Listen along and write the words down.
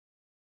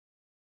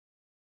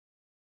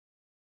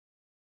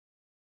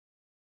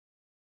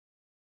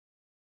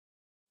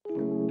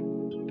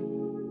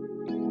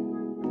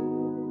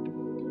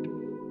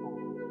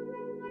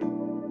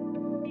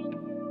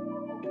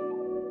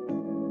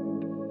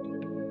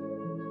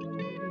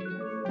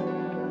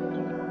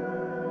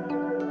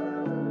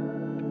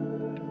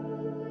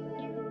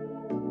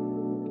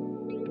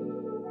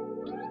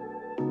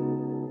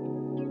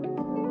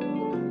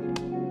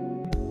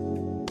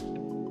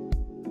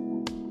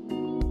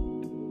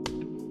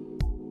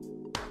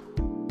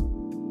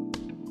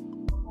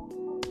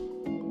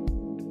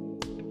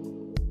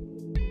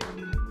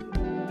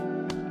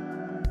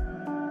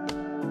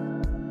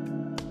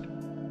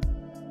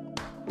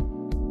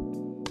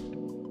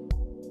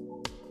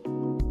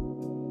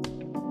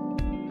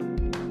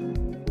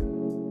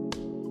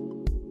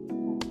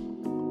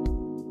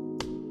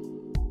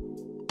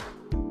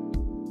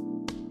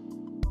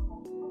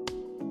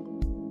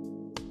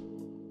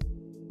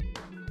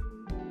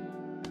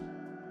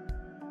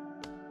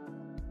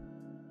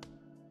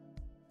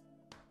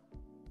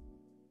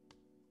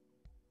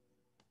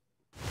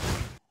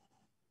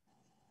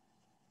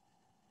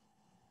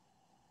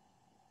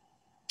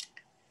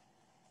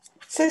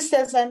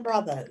Sisters and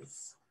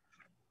brothers,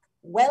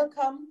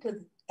 welcome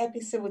to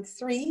episode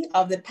 3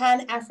 of the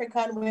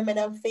Pan-African Women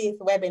of Faith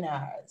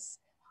webinars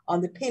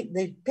on the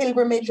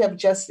Pilgrimage of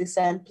Justice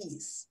and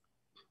Peace.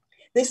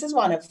 This is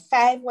one of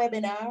 5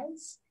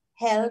 webinars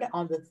held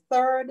on the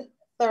 3rd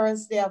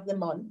Thursday of the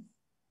month,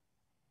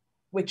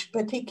 which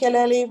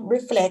particularly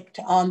reflect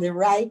on the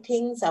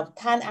writings of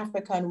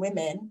Pan-African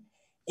women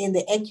in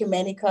the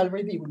Ecumenical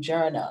Review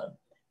Journal,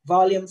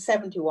 volume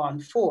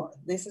 71-4.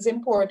 This is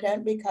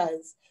important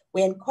because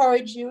we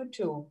encourage you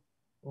to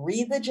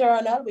read the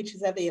journal, which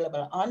is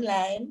available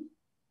online,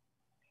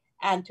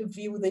 and to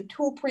view the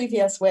 2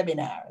 previous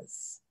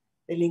webinars.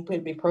 The link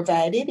will be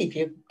provided. If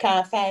you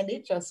can't find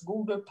it, just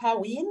Google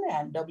Pawin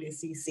and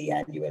WCC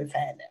and you will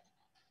find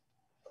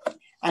them.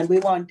 And we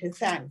want to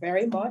thank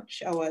very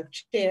much our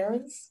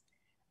chairs,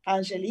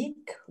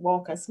 Angelique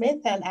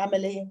Walker-Smith and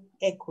Amelie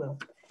Equil,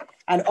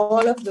 and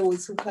all of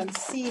those who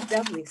conceived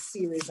of this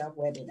series of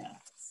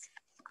webinars.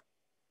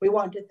 We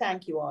want to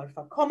thank you all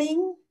for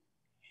coming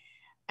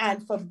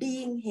and for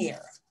being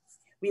here.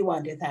 We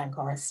want to thank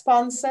our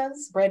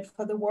sponsors, Bread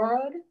for the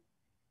World,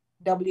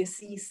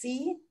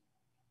 WCC,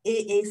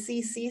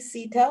 AACC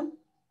CETA,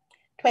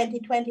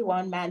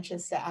 2021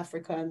 Manchester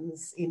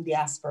Africans in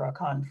Diaspora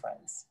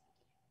Conference.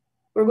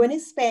 We're going to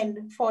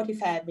spend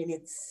 45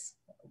 minutes,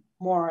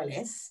 more or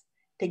less,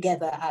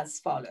 together as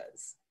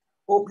follows.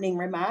 Opening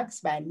remarks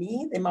by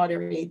me, the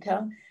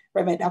moderator,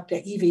 Reverend Dr.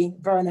 Evie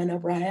Vernon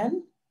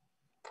O'Brien,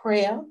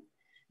 prayer,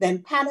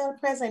 then panel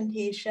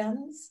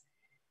presentations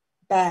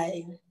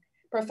by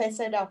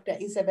Professor Dr.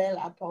 Isabel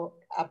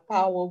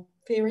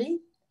Apawo-Firi,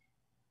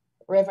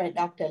 Reverend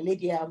Dr.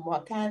 Lydia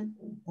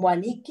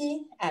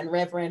Mwaniki, and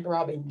Reverend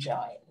Robin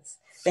Jones.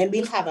 Then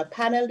we'll have a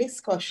panel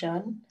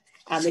discussion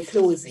and the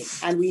closing.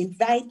 And we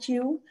invite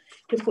you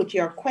to put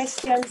your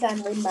questions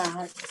and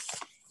remarks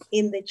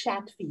in the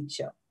chat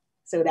feature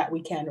so that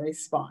we can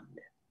respond.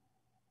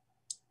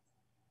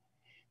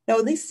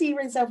 Now, this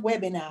series of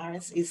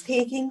webinars is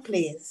taking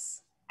place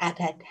at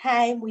a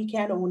time we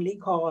can only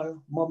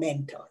call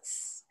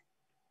momentous.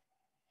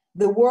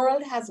 The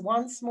world has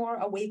once more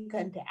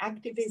awakened to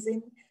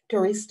activism to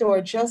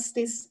restore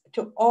justice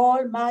to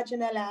all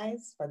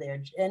marginalized for their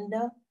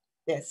gender,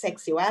 their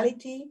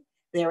sexuality,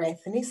 their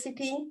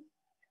ethnicity,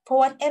 for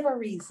whatever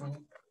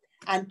reason,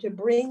 and to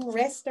bring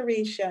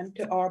restoration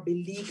to our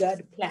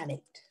beleaguered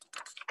planet.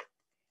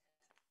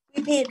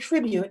 We pay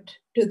tribute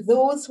to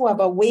those who have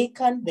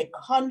awakened the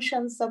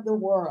conscience of the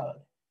world,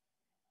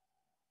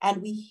 and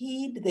we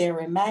heed their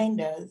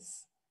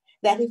reminders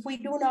that if we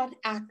do not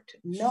act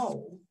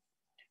now,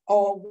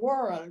 our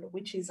world,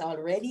 which is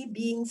already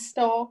being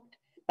stalked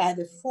by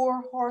the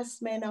 4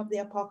 horsemen of the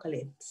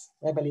apocalypse,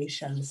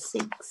 Revelation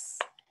 6,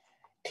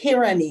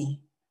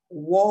 tyranny,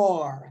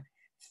 war,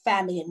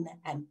 famine,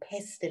 and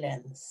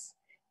pestilence,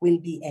 will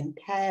be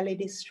entirely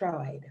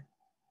destroyed.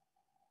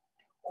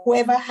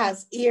 Whoever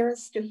has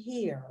ears to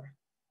hear,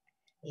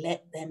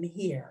 let them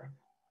hear.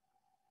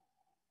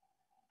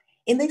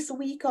 In this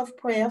week of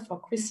prayer for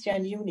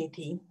Christian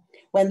unity,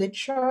 when the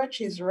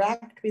church is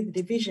racked with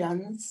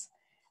divisions,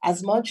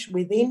 as much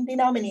within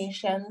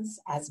denominations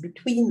as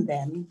between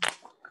them,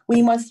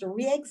 we must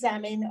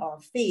re-examine our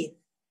faith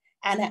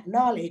and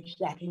acknowledge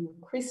that in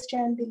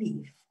Christian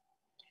belief,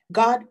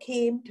 God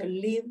came to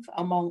live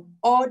among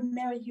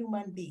ordinary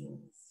human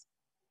beings,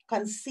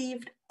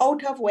 conceived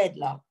out of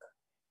wedlock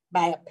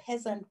by a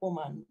peasant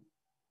woman,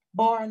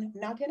 born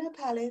not in a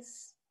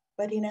palace,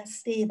 but in a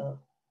stable,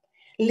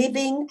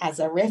 living as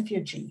a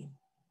refugee.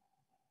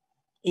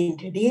 In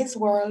today's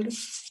world,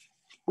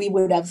 we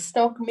would have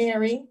stuck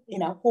Mary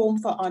in a home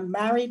for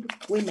unmarried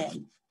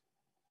women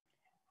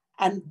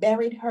and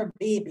buried her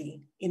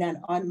baby in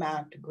an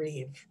unmarked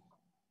grave.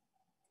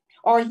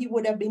 Or he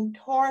would have been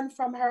torn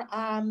from her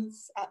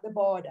arms at the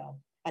border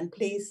and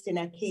placed in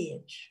a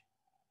cage.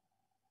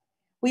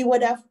 We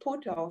would have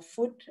put our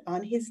foot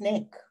on his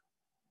neck.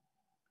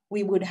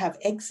 We would have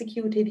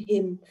executed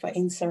him for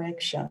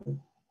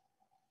insurrection.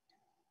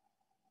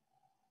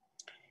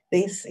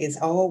 This is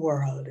our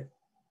world,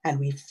 and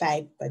we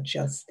fight for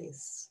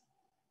justice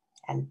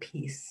and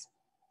peace.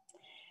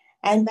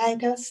 I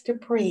invite us to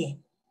pray.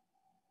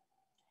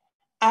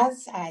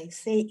 As I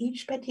say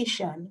each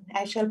petition,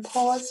 I shall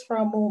pause for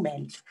a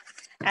moment,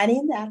 and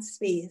in that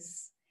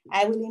space,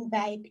 I will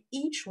invite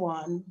each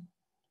one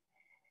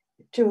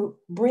to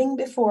bring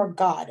before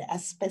God a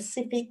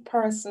specific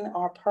person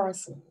or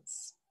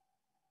persons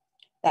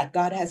that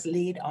God has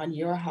laid on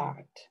your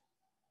heart.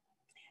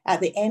 At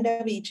the end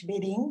of each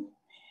bidding,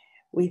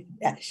 we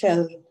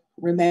shall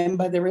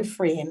remember the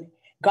refrain,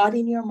 God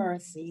in your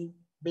mercy,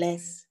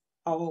 bless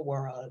our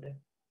world.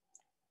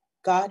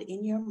 God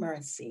in your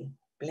mercy,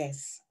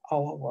 bless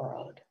our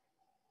world.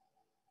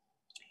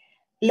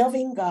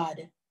 Loving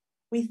God,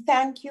 we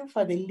thank you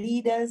for the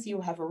leaders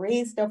you have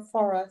raised up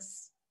for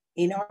us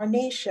in our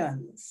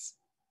nations.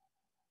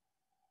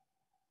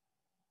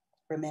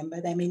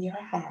 Remember them in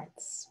your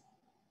hearts.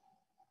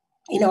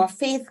 In our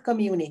faith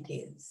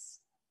communities.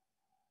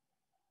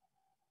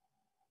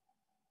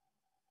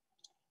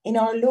 In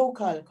our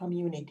local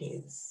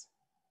communities.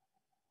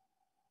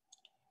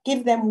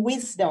 Give them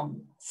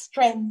wisdom,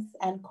 strength,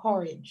 and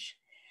courage,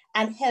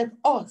 and help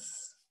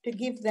us to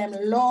give them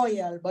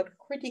loyal but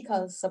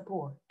critical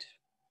support.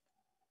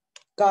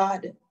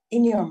 God,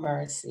 in your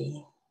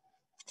mercy,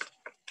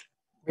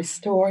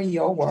 restore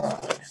your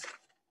world.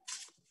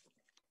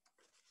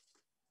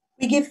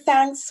 We give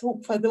thanks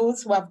for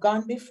those who have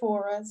gone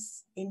before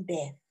us in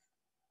death.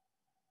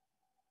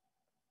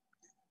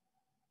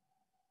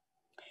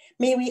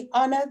 May we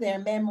honor their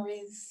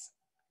memories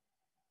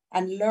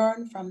and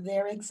learn from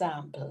their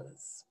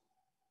examples.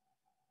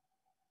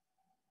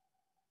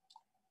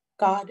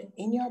 God,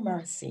 in your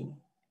mercy,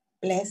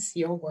 bless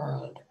your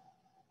world.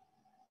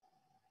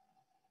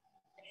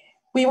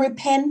 We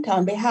repent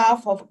on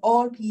behalf of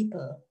all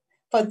people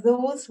for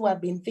those who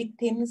have been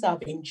victims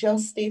of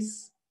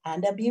injustice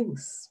and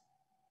abuse.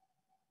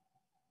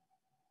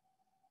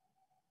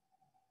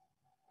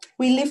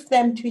 We lift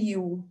them to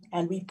you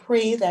and we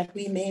pray that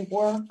we may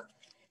work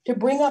to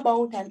bring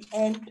about an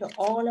end to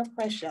all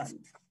oppression.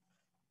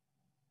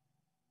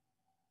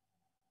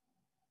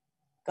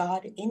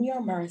 God, in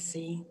your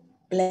mercy,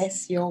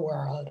 bless your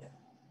world.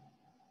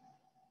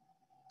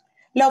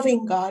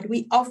 Loving God,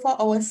 we offer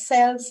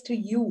ourselves to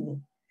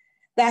you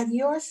that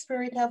your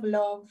spirit of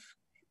love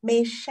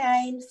may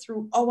shine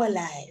through our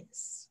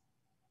lives.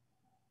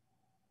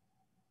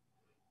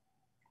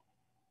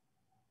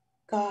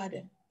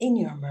 God, in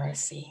your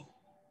mercy,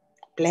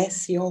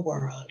 bless your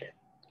world.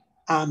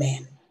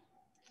 Amen.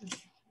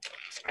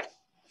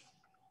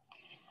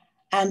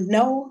 And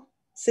now,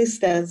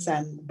 sisters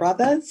and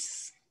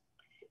brothers,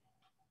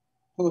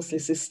 mostly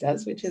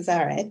sisters, which is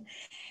all right,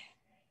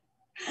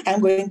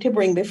 I'm going to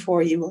bring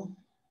before you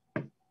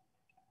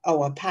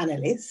our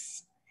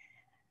panelists.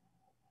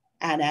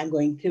 And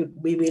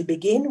we will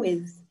begin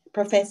with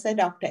Professor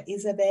Dr.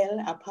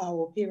 Isabel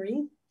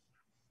Apao-Piri,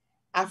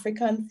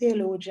 African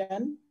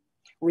theologian,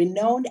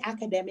 renowned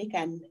academic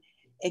and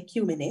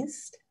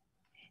ecumenist.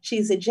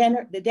 She's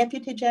the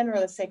Deputy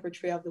General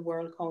Secretary of the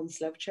World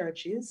Council of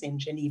Churches in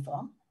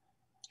Geneva.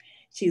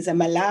 She's a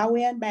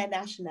Malawian by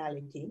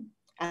nationality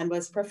and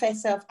was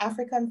Professor of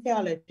African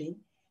Theology,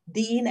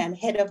 Dean and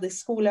Head of the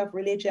School of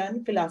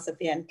Religion,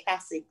 Philosophy and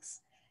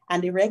Classics,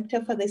 and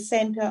Director for the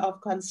Center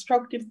of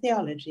Constructive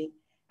Theology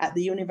at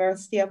the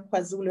University of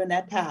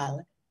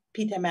KwaZulu-Natal,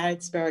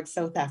 Pietermaritzburg,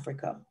 South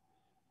Africa.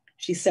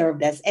 She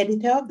served as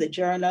editor of the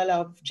Journal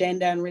of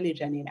Gender and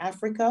Religion in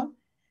Africa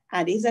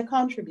and is a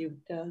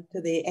contributor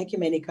to the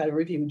Ecumenical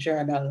Review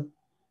Journal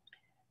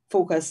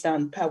focused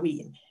on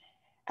Pawin.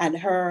 And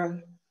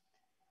her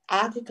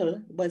article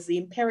was The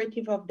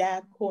Imperative of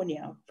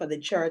Diakonia for the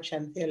Church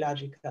and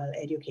Theological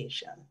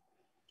Education.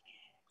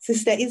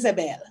 Sister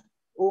Isabel,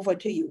 over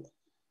to you.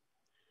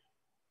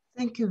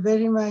 Thank you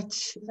very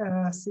much,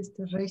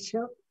 Sister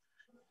Rachel.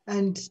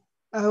 And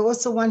I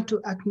also want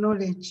to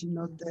acknowledge,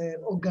 the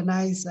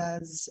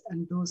organizers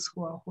and those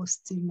who are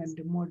hosting and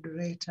the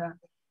moderator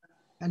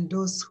and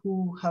those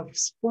who have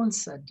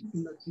sponsored,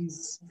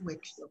 these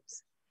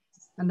workshops.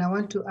 And I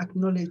want to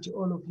acknowledge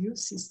all of you,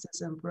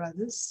 sisters and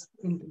brothers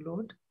in the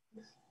Lord.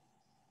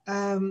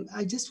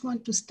 I just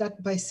want to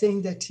start by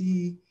saying that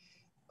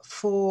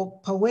for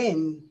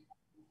Pawen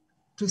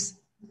to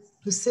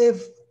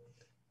serve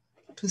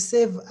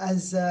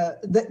as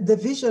the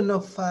vision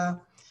of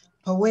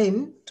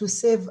Pawen to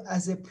serve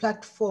as a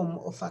platform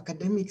of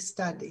academic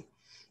study,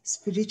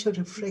 spiritual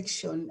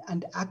reflection,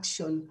 and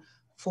action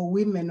for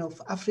women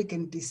of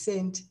African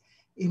descent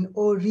in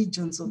all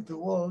regions of the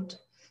world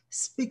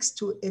speaks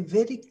to a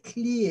very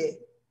clear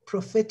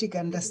prophetic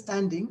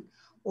understanding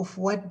of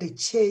what the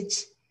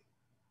church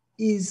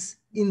is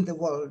in the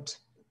world.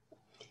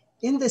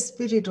 In the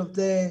spirit of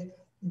the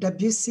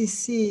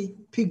WCC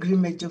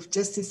pilgrimage of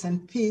justice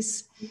and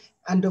peace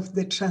and of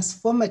the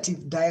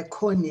transformative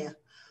Diakonia,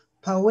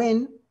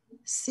 Pawen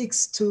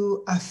seeks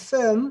to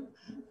affirm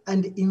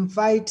and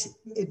invite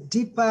a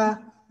deeper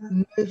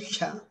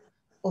nurture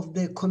of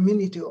the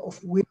community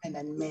of women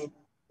and men.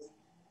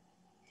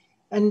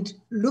 And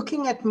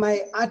looking at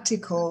my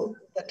article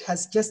that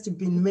has just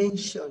been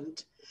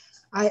mentioned,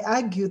 I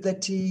argue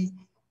that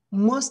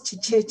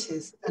most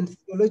churches and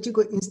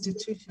theological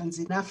institutions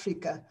in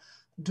Africa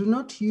do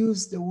not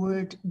use the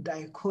word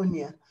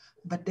diakonia,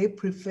 but they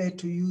prefer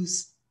to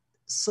use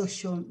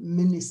social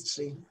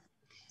ministry.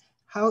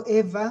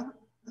 However,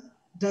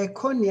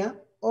 diakonia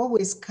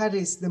always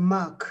carries the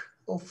mark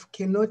of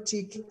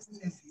kenotic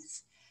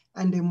service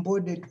and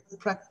embodied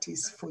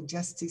practice for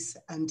justice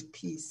and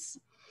peace.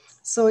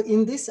 So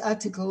in this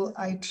article,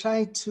 I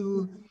try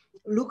to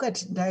look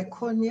at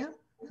diakonia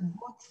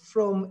both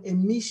from a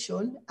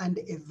mission and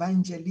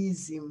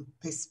evangelism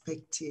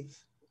perspective.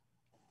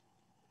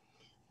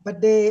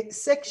 But the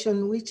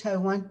section which I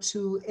want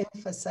to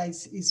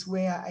emphasize is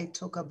where I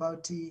talk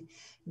about the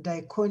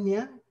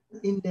diakonia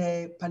in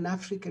the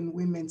Pan-African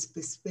women's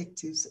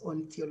perspectives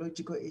on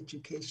theological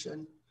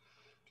education.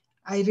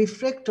 I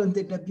reflect on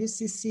the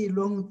WCC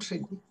long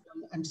tradition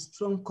and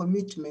strong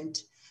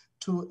commitment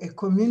to a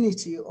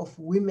community of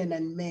women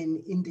and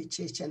men in the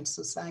church and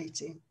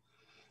society.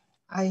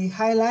 I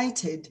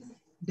highlighted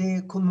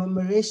the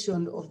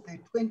commemoration of the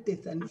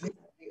 20th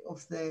anniversary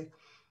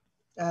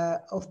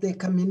of the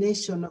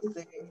culmination of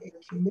the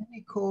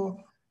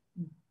ecumenical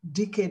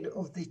decade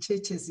of the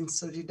churches in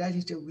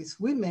solidarity with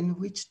women,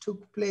 which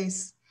took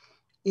place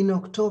in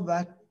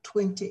October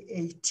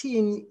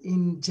 2018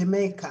 in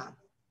Jamaica.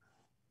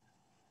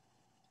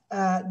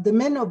 The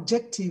main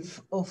objective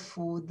of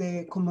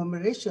the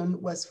commemoration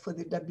was for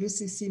the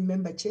WCC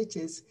member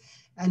churches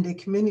and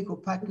ecumenical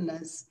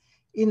partners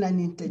in an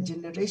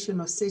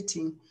intergenerational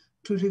setting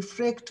to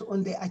reflect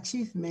on the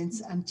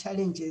achievements and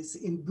challenges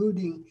in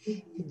building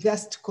a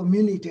just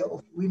community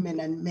of women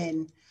and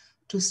men,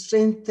 to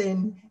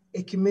strengthen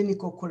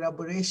ecumenical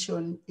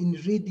collaboration in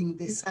reading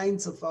the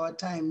signs of our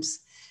times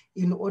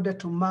in order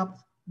to map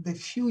the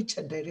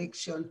future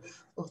direction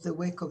of the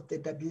work of the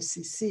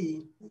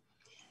WCC.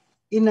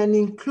 In an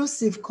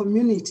inclusive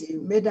community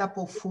made up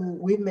of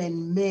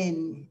women,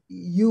 men,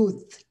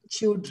 youth,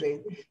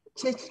 children,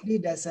 church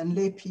leaders, and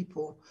lay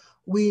people,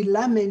 we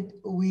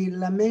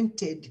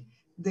lamented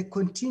the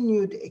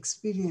continued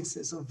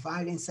experiences of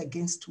violence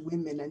against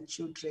women and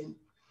children.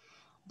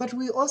 But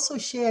we also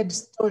shared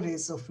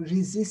stories of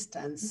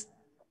resistance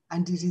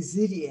and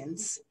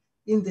resilience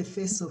in the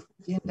face of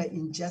gender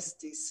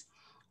injustice,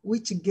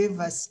 which gave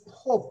us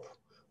hope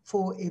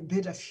for a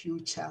better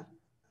future.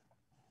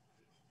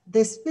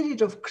 The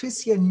spirit of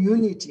Christian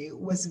unity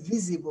was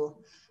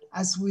visible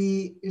as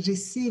we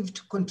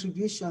received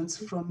contributions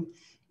from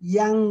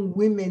Young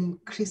Women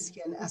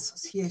Christian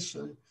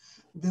Association,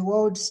 the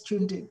World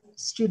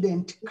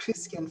Student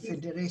Christian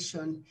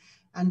Federation,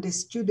 and the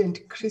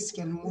Student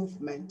Christian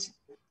Movement,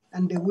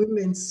 and the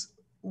Women's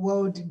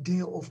World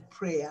Day of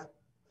Prayer.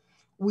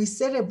 We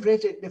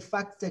celebrated the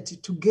fact that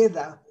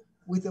together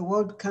with the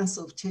World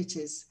Council of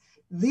Churches,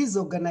 these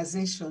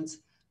organizations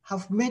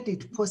have made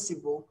it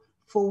possible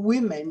for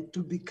women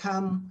to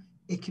become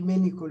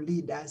ecumenical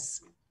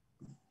leaders.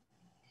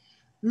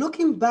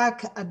 Looking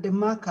back at the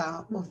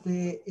marker of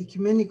the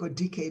ecumenical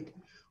decade,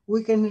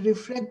 we can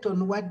reflect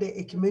on what the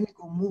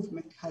ecumenical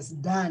movement has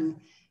done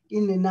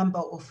in a number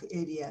of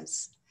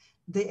areas.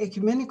 The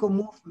ecumenical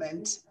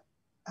movement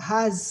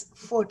has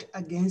fought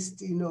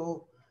against,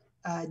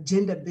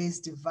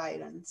 gender-based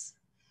violence.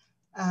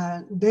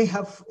 They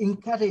have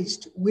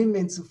encouraged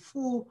women's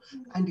full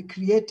and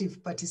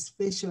creative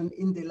participation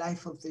in the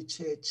life of the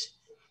church.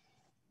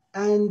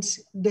 And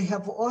they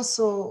have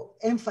also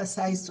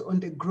emphasized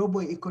on the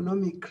global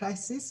economic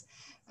crisis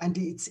and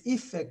its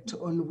effect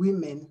on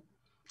women.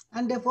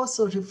 And they've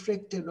also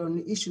reflected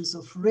on issues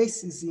of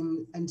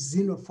racism and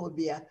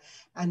xenophobia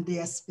and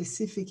their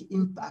specific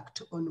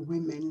impact on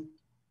women.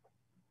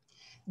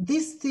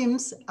 These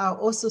themes are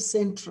also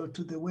central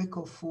to the work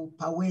of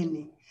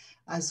Paweni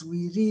as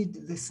we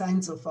read the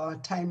signs of our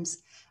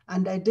times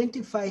and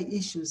identify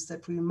issues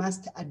that we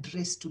must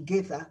address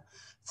together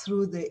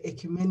through the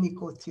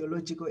ecumenical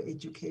theological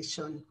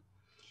education.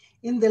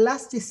 In the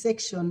last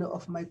section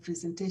of my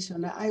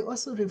presentation, I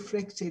also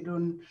reflected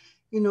on,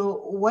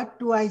 what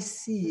do I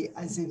see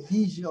as a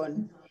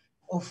vision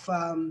of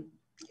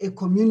a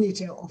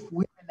community of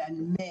women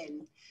and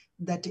men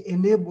that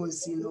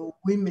enables,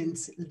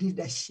 women's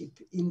leadership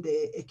in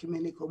the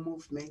ecumenical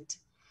movement.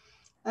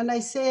 And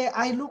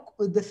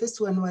the first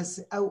one was,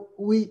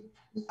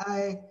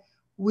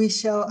 we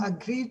shall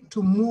agree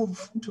to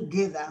move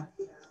together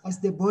as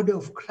the body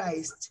of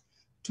Christ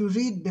to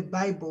read the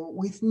Bible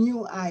with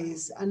new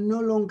eyes and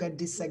no longer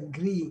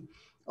disagree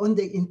on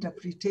the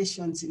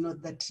interpretations,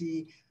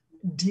 that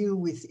deal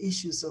with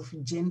issues of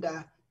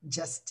gender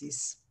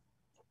justice.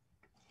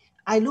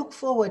 I look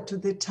forward to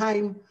the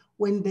time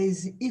when there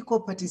is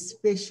equal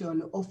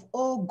participation of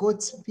all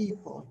God's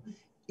people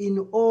in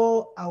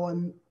all our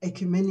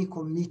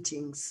ecumenical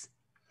meetings.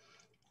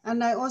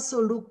 And I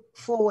also look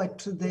forward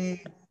to the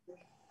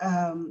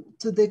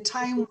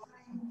time when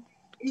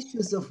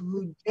issues of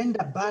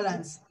gender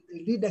balance in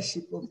the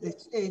leadership of the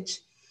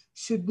church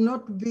should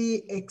not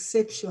be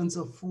exceptions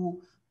of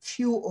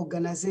few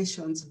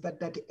organizations, but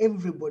that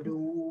everybody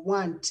will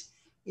want,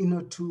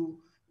 to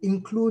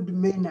include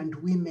men and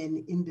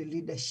women in the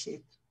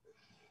leadership.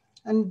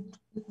 And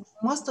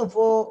most of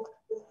all,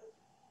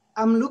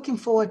 I'm looking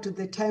forward to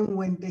the time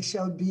when there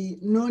shall be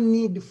no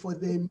need for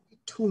the Me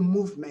Too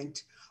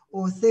movement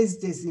or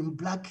Thursdays in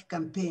Black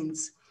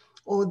campaigns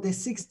or the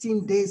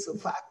 16 days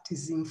of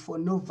activism for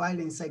no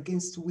violence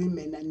against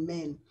women and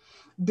men,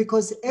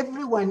 because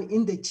everyone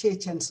in the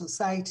church and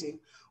society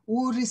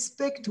will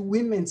respect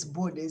women's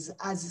bodies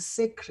as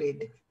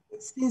sacred,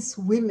 since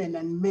women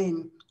and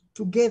men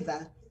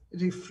together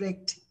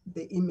reflect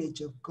the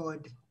image of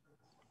God.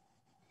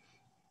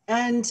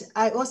 And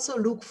I also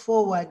look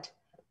forward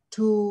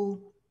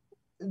to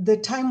the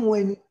time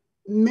when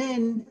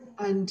men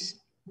and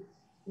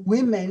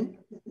women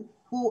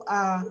who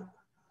are,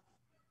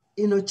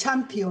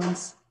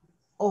 champions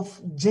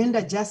of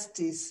gender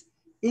justice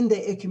in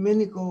the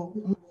ecumenical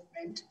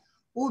movement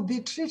will be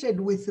treated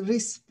with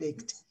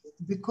respect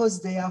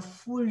because they are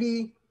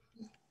fully,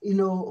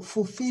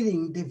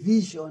 fulfilling the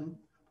vision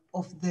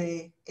of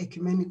the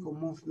ecumenical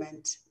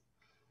movement.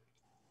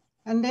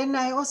 And then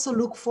I also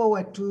look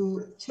forward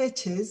to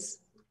churches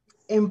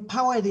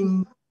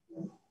empowering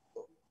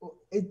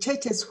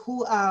churches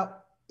who are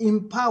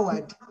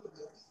empowered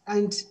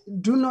and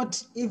do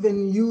not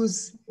even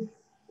use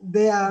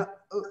their,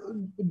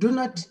 do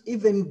not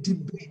even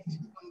debate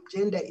on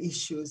gender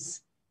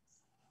issues.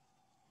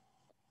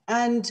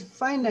 And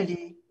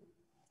finally,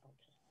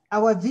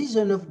 our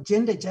vision of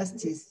gender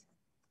justice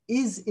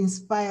is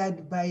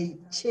inspired by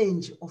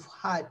change of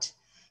heart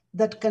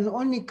that can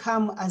only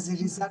come as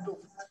a result of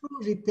true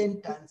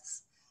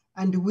repentance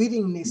and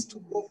willingness to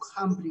walk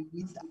humbly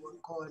with our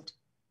God.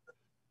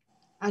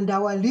 And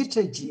our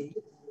liturgy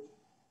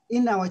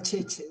in our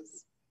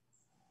churches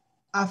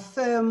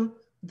affirm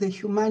the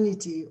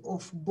humanity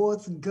of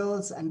both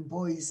girls and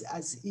boys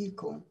as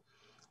equal.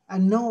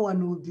 And no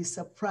one will be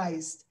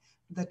surprised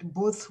that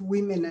both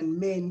women and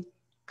men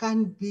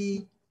can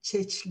be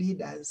church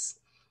leaders,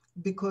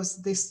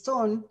 because the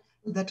stone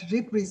that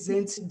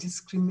represents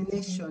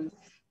discrimination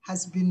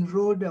has been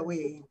rolled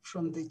away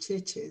from the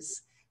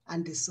churches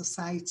and the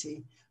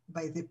society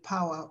by the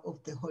power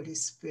of the Holy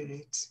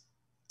Spirit.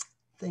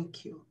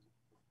 Thank you.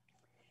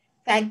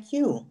 Thank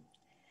you.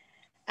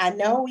 And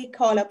now we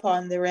call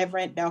upon the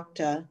Reverend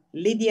Dr.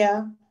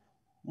 Lydia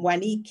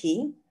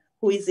Mwaniki,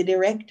 who is the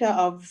Director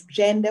of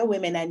Gender,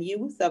 Women and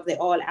Youth of the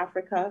All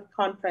Africa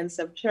Conference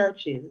of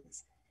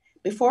Churches,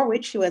 before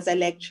which she was a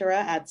lecturer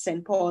at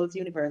St. Paul's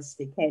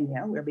University,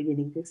 Kenya. We're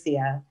beginning to see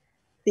a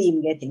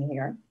theme getting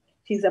here.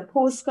 She's a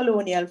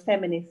post-colonial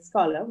feminist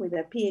scholar with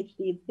a PhD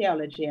in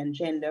theology and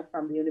gender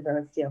from the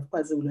University of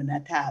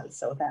KwaZulu-Natal,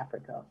 South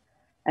Africa,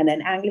 and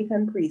an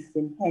Anglican priest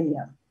in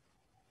Kenya.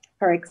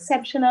 Her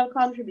exceptional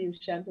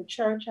contribution to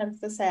church and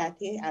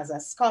society as a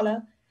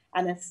scholar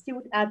and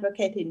astute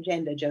advocate in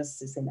gender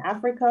justice in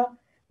Africa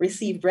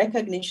received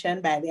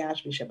recognition by the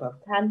Archbishop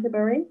of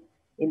Canterbury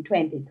in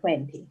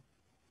 2020.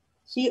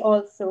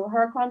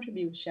 Her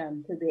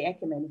contribution to the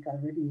Ecumenical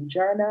Review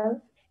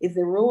Journal is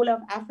the role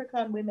of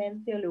African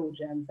women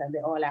theologians and the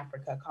All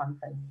Africa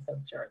Conference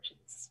of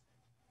Churches.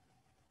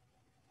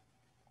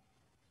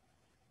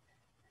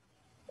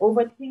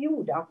 Over to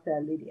you,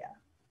 Dr. Lydia.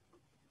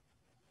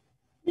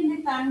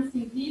 Many thanks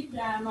indeed,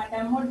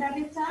 Madam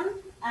Moderator,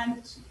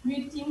 and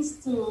greetings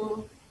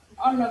to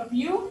all of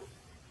you.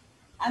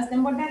 As the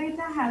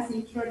moderator has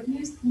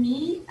introduced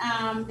me,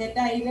 I'm the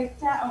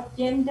Director of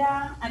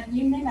Gender and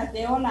Women at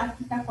the All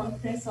Africa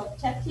Conference of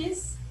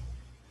Churches,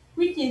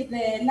 which is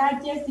the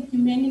largest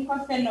ecumenical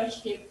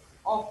fellowship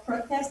of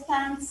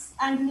Protestants,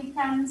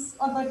 Anglicans,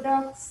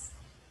 Orthodox,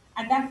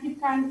 and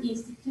African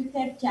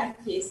instituted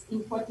churches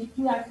in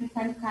 42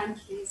 African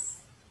countries.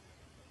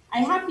 I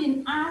have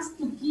been asked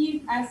to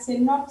give a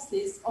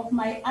synopsis of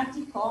my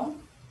article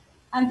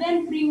and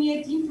then bring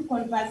it into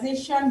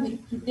conversation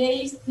with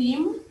today's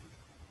theme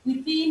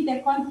within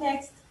the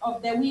context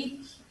of the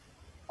week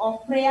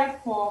of prayer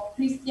for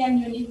Christian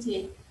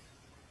unity.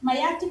 My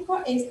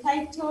article is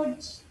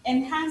titled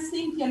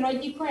Enhancing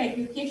Theological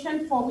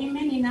Education for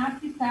Women in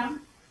Africa,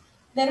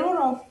 the Role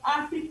of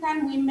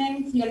African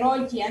Women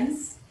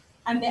Theologians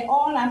and the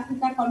All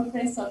Africa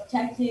Conference of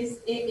Churches,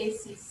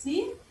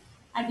 AACC,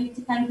 and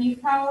it can be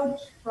found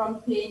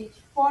from page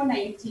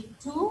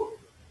 492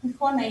 to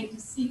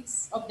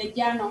 496 of the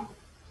journal.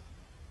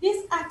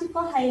 This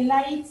article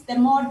highlights the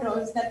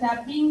models that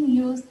are being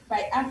used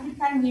by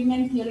African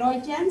women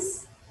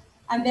theologians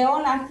and the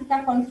All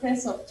Africa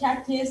Conference of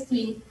Churches to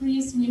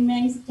increase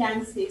women's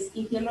chances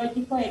in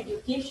theological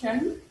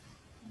education,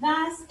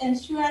 thus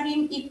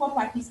ensuring equal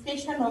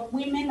participation of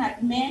women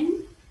and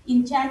men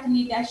in church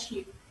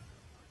leadership.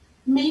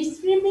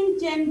 Mainstreaming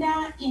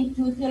gender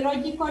into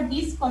theological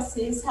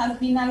discourses has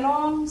been a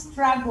long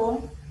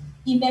struggle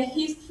in the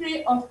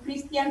history of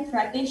Christian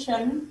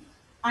tradition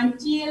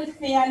until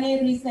fairly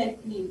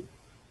recently.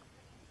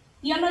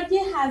 Theology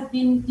has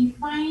been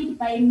defined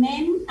by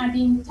men and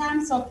in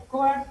terms of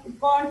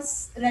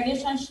God's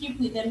relationship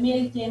with the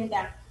male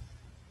gender.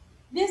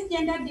 This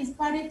gender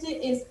disparity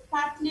is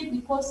partly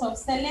because of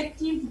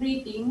selective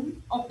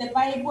reading of the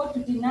Bible to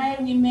deny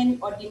women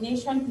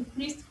ordination to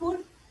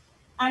priesthood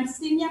and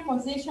senior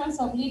positions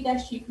of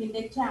leadership in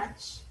the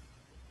church.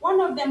 One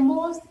of the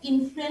most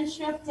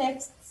influential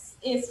texts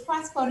is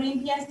 1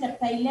 Corinthians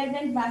chapter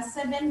 11, verse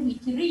 7,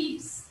 which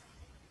reads,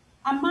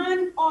 "A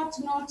man ought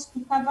not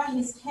to cover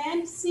his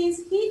head,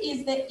 since he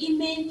is the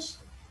image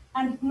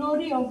and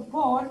glory of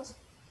God,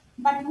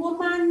 but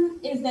woman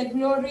is the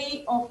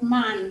glory of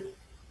man."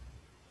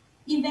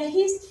 In the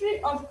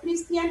history of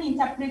Christian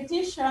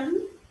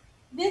interpretation,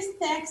 this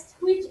text,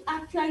 which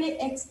actually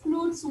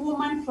excludes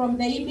woman from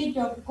the image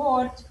of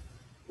God,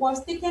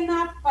 was taken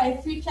up by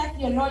future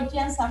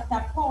theologians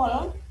after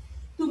Paul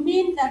to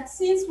mean that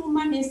since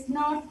woman is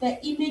not the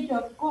image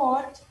of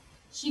God,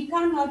 she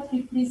cannot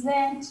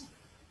represent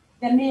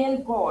the male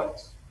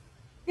God.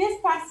 This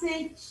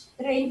passage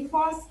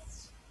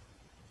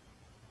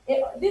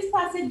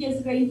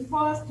is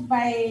reinforced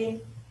by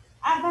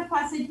other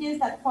passages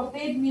that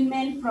forbade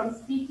women from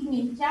speaking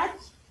in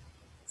church,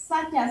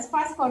 such as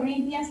 1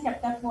 Corinthians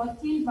chapter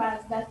 14,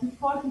 verse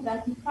 34 to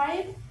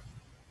 35,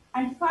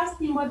 and 1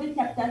 Timothy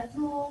chapter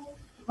 2,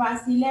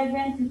 verse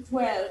 11 to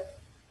 12.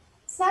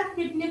 Such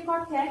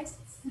biblical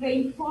texts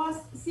reinforce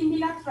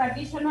similar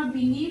traditional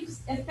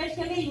beliefs,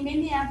 especially in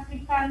many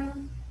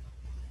African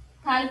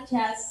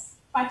cultures,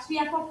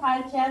 patriarchal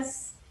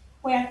cultures,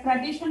 where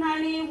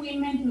traditionally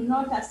women do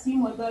not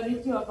assume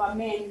authority over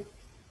men.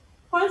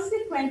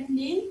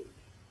 Consequently,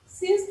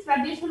 since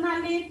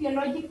traditionally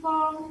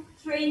theological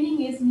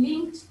training is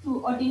linked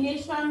to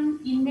ordination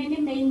in many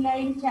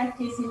mainline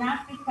churches in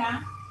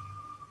Africa,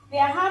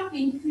 there have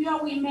been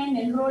fewer women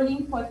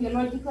enrolling for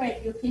theological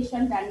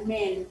education than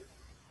men.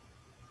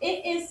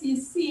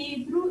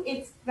 AACC, through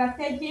its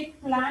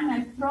strategic plan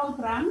and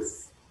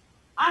programs,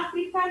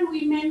 African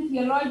women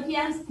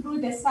theologians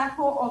through the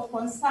Circle of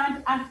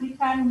Concerned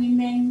African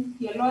Women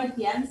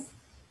Theologians,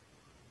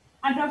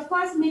 and of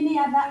course many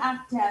other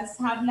actors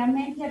have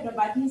lamented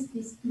over this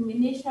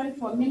discrimination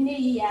for many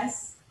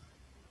years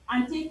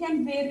and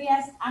taken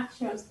various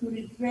actions to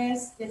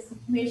redress the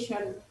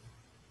situation.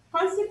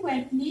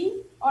 Consequently,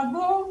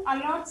 although a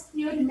lot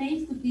still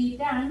remains to be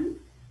done,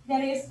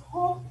 there is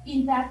hope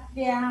in that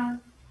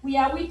we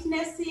are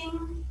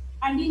witnessing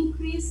an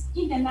increase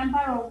in the number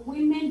of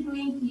women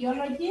doing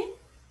theology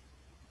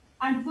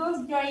and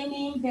those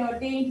joining the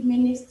ordained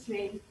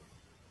ministry.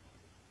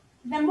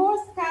 The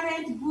most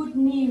current good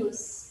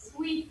news,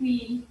 which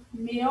we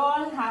may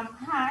all have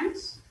heard,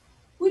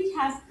 which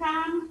has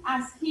come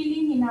as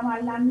healing in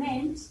our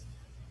lament,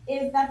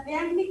 is that the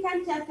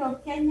Anglican Church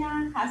of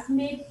Kenya has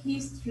made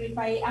history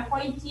by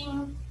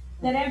appointing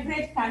the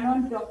Reverend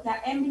Canon Dr.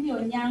 Emily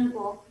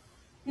Onyango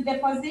to the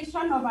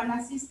position of an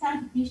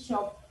assistant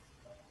bishop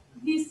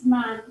this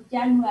month,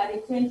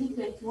 January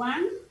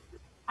 2021,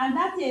 and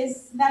that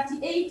is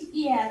 38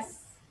 years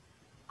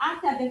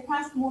after the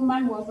first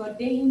woman was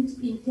ordained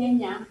in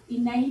Kenya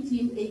in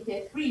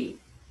 1983.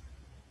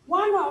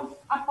 One of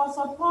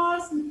Apostle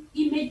Paul's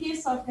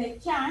images of the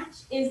church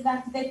is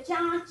that the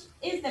church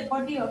is the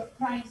body of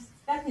Christ.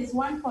 That is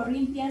 1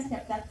 Corinthians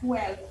chapter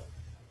 12.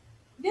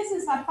 This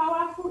is a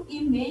powerful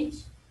image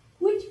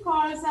which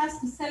calls us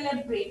to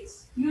celebrate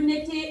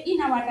unity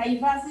in our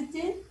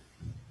diversity,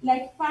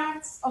 like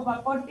parts of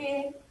a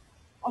body,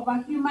 of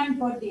a human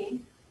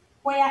body,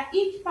 where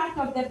each part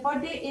of the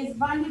body is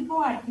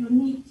valuable and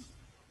unique.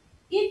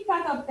 Each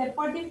part of the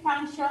body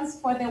functions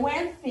for the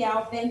welfare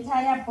of the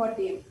entire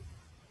body.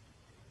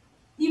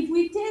 If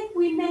we take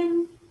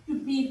women to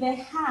be the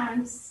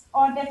hands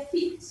or the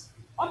feet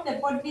of the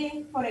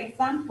body, for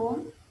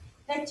example,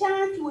 the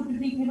church would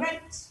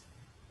regret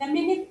the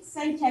many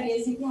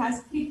centuries it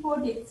has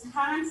crippled its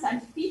hands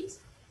and feet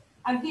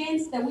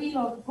against the will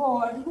of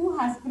God, who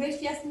has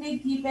graciously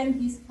given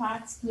these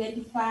parts to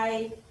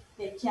edify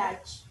the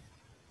church.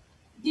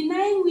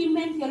 Denying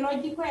women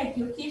theological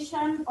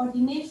education,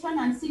 ordination,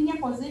 and senior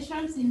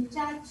positions in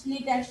church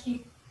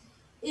leadership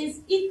is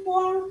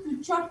equal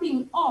to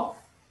chopping off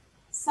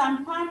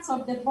some parts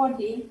of the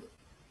body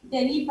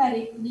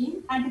deliberately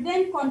and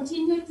then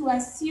continue to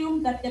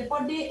assume that the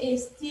body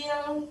is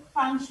still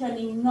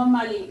functioning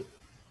normally.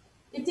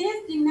 It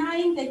is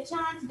denying the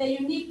church the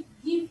unique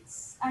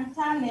gifts and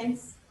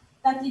talents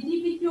that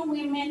individual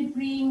women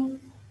bring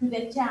to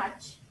the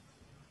church.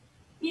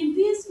 In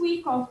this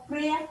week of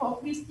prayer for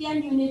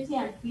Christian unity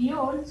and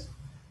beyond,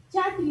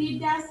 church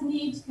leaders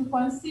need to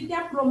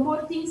consider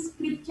promoting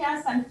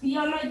scriptures and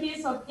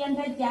theologies of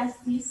gender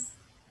justice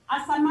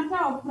as a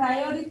matter of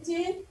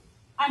priority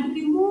and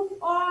remove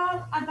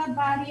all other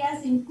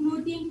barriers,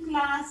 including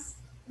class,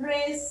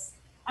 race,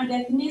 and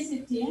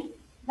ethnicity,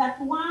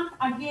 that work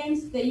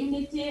against the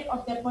unity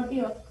of the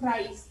body of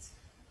Christ.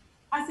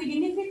 A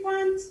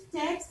significant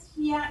text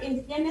here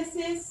is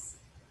Genesis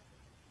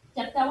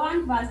chapter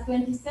 1, verse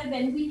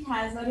 27, which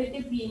has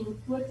already been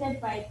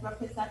quoted by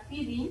Professor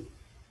Piri.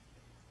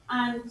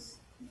 And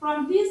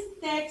from these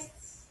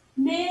texts,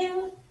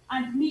 male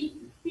and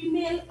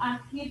female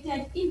are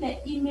created in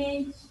the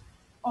image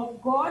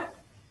of God,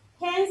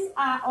 hence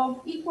are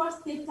of equal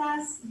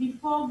status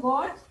before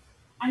God,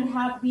 and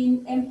have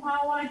been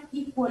empowered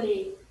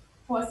equally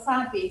for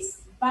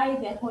service by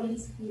the Holy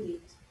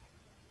Spirit.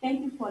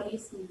 Thank you for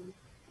listening.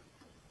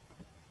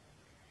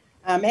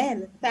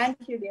 Amen. Thank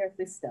you, dear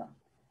sister.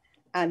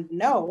 And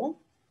now,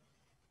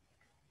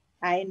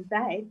 I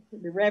invite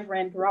the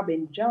Reverend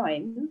Robin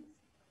Joins,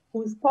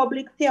 whose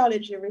public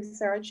theology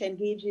research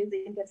engages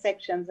the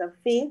intersections of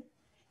faith,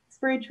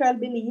 spiritual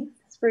belief,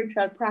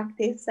 spiritual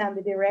practice, and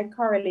the direct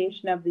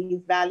correlation of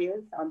these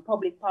values on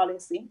public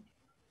policy,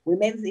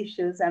 women's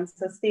issues, and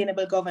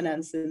sustainable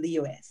governance in the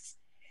US.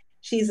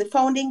 She is the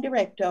founding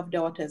director of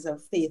Daughters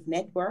of Faith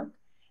Network,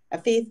 a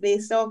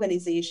faith-based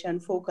organization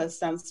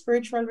focused on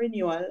spiritual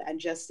renewal and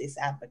justice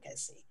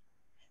advocacy.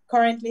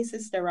 Currently,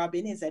 Sister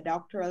Robin is a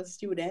doctoral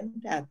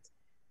student at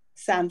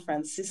San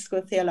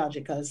Francisco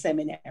Theological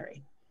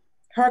Seminary.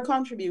 Her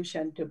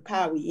contribution to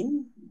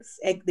PAWIN,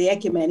 the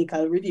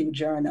Ecumenical Review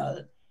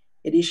Journal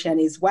edition,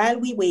 is While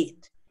We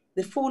Wait,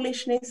 the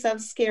Foolishness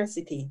of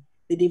Scarcity,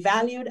 the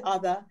Devalued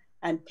Other,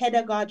 and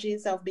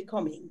Pedagogies of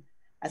Becoming,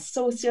 a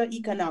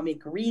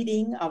socioeconomic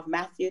reading of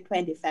Matthew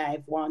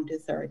 25, 1 to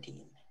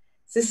 13.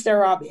 Sister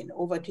Robin,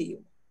 over to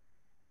you.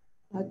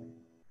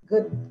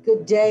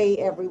 Good day,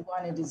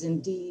 everyone. It is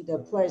indeed a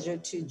pleasure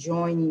to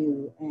join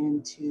you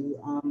and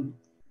to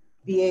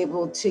be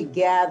able to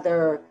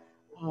gather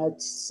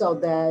so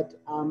that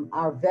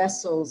our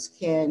vessels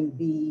can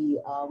be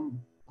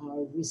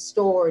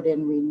restored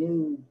and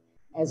renewed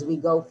as we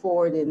go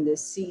forward in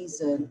this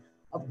season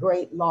of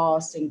great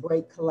loss and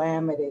great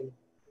calamity.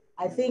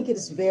 I think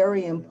it's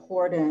very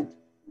important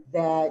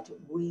that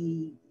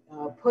we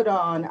put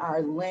on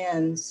our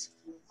lens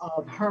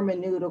of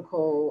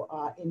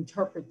hermeneutical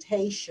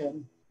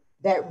interpretation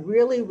that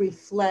really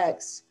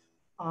reflects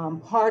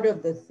part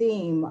of the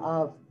theme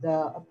of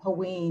the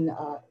Poween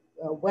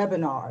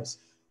webinars,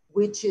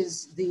 which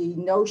is the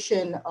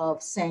notion of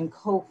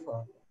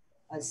Sankofa.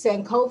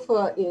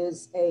 Sankofa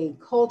is a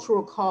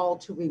cultural call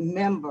to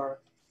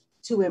remember,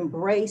 to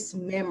embrace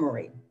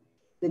memory,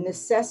 the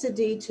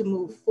necessity to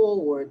move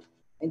forward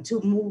and to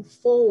move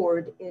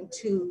forward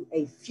into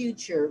a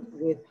future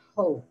with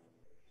hope.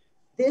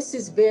 This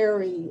is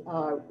very,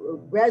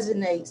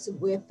 resonates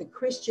with the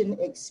Christian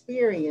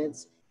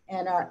experience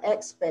and our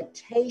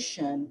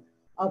expectation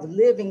of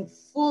living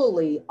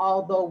fully,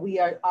 although we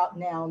are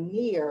now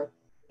near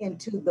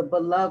into the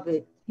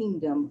beloved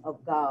kingdom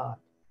of God.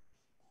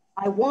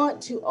 I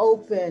want to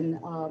open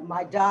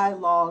my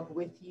dialogue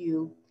with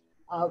you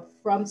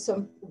from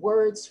some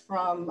words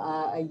from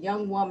a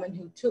young woman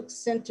who took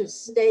center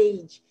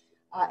stage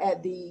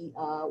at the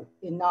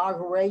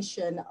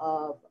inauguration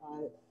of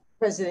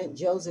President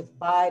Joseph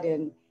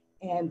Biden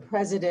and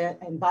President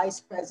and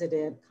Vice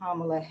President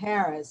Kamala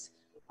Harris.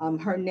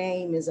 Her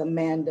name is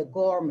Amanda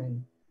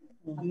Gorman.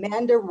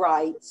 Amanda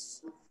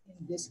writes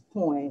in this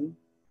poem,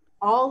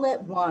 "All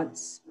at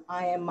once,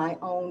 I am my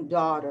own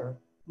daughter,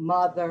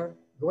 mother,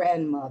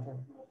 grandmother.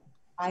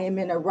 I am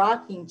in a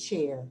rocking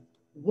chair,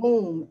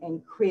 womb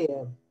and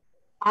crib.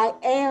 I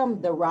am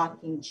the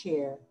rocking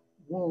chair,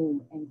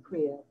 womb and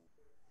crib.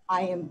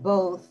 I am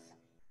both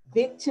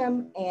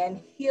victim and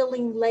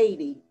healing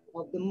lady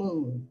of the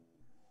moon.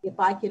 If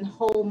I can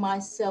hold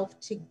myself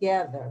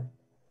together,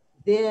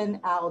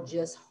 then I'll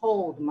just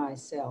hold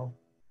myself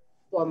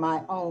for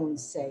my own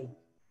sake."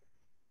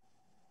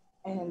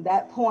 And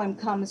that poem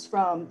comes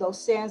from, those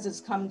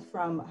stanzas come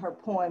from her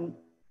poem,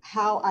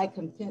 "How I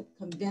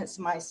Convince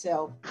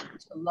Myself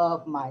to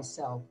Love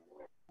Myself."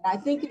 And I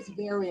think it's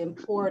very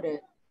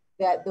important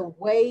that the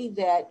way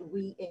that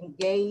we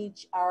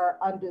engage our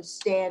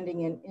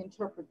understanding and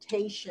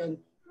interpretation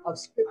of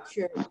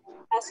scripture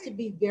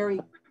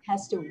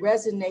has to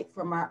resonate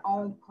from our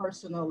own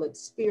personal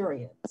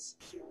experience.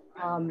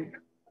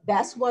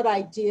 That's what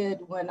I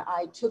did when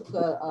I took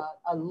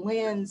a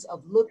lens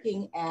of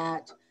looking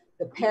at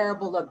the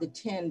parable of the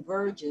 10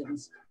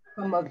 virgins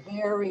from a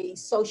very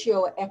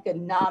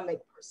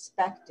socioeconomic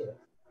perspective.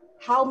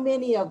 How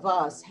many of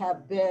us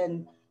have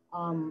been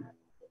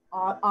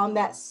on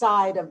that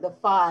side of the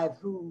five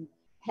who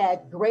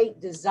had great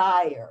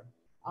desire,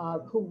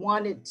 who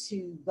wanted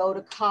to go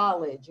to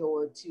college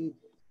or to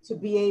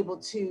be able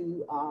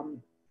to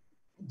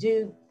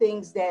do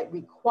things that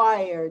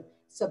required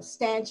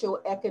substantial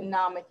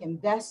economic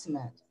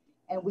investment?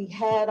 And we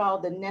had all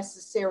the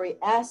necessary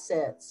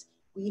assets.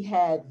 We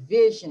had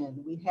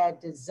vision, we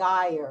had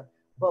desire,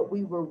 but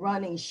we were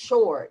running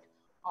short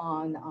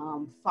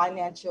on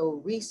financial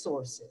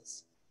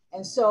resources.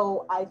 And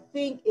so I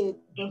think it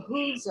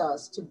behooves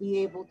us to be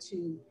able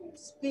to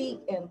speak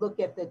and look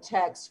at the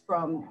text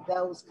from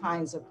those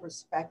kinds of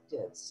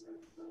perspectives.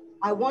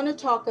 I want to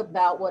talk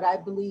about what I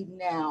believe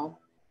now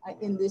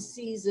in this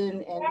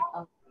season and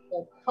of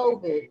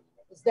COVID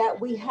is that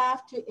we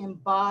have to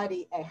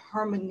embody a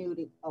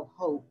hermeneutic of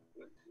hope.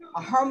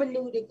 A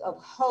hermeneutic of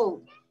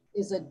hope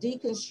is a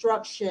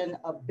deconstruction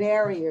of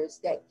barriers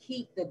that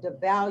keep the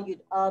devalued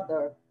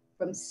other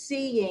from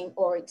seeing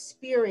or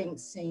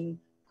experiencing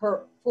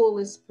her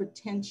fullest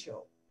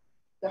potential.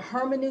 The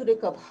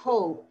hermeneutic of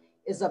hope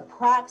is a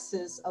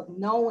praxis of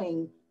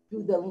knowing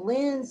through the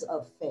lens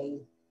of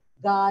faith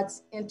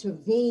God's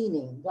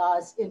intervening,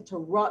 God's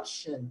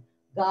interruption,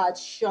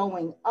 God's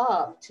showing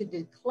up to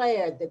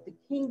declare that the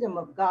kingdom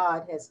of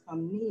God has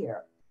come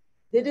near.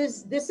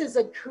 This is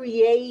a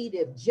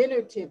creative,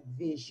 generative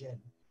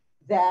vision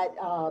that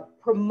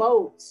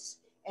promotes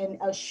and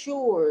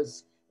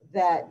assures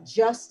that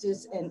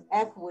justice and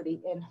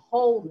equity and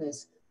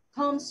wholeness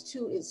comes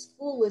to its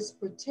fullest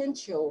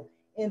potential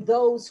in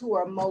those who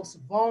are most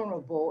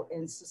vulnerable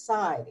in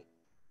society.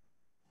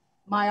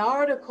 My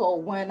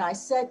article, when I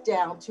sat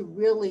down to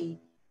really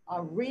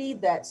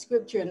read that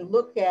scripture and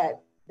look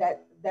at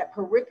that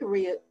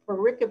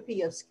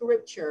pericope of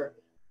scripture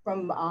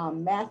from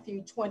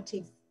Matthew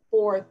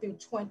 24 through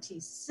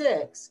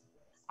 26,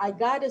 I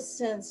got a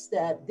sense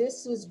that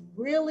this was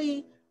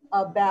really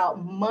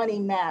about money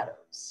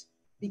matters,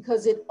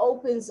 because it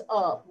opens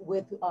up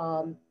with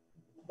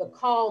the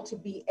call to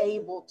be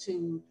able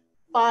to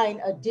find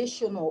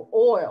additional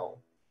oil.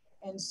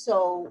 And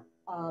so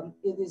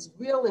it is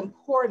real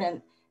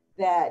important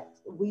that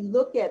we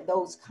look at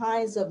those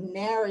kinds of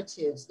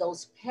narratives,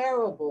 those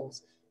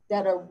parables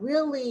that are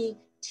really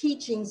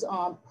teachings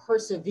on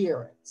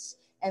perseverance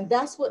And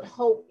that's what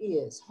hope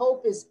is.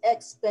 Hope is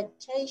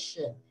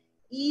expectation,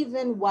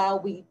 even while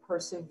we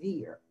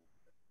persevere.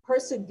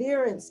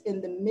 Perseverance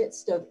in the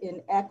midst of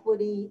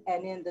inequity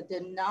and in the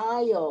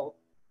denial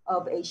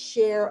of a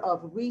share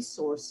of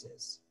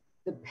resources.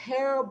 The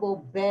parable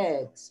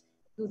begs,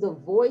 through the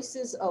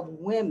voices of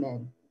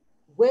women,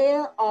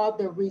 where are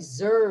the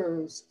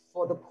reserves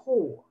for the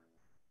poor?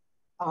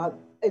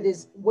 It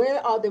is,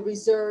 where are the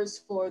reserves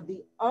for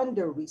the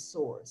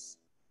under-resourced?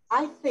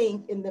 I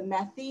think in the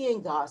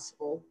Matthean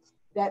gospel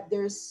that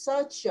there's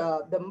such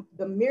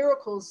the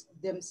miracles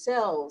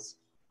themselves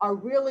are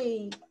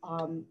really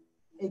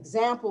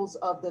examples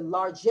of the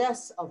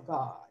largesse of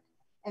God.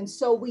 And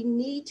so we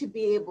need to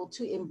be able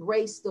to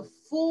embrace the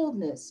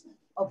fullness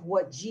of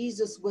what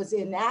Jesus was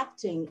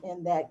enacting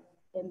in that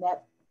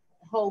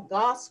whole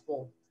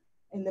gospel,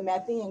 in the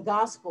Matthean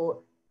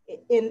gospel,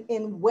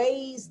 in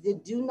ways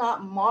that do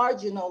not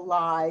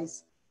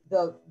marginalize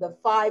the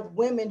 5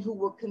 women who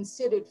were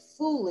considered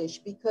foolish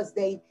because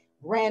they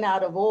ran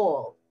out of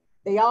oil.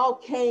 They all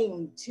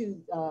came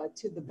to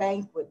the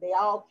banquet. They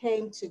all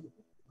came to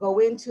go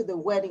into the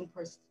wedding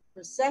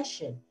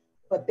procession,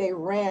 but they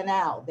ran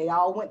out. They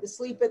all went to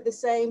sleep at the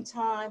same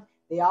time.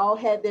 They all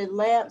had their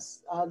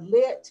lamps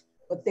lit,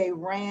 but they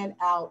ran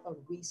out of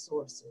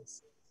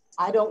resources.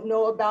 I don't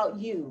know about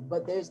you,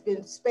 but there's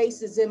been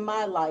spaces in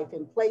my life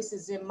and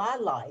places in my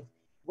life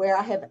where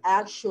I have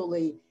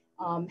actually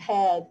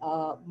had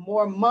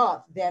more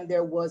month than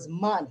there was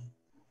money.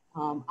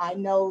 I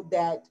know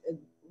that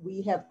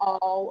we have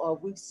all,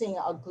 we've seen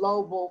a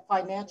global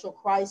financial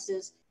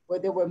crisis where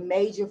there were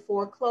major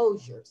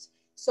foreclosures.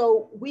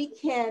 So we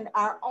can,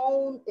 our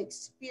own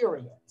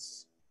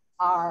experience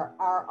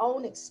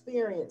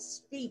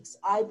speaks,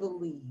 I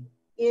believe,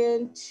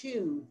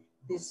 into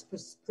this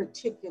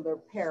particular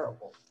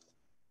parable.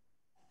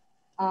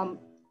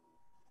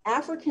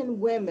 African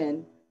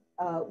women,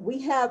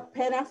 we have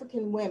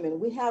Pan-African women,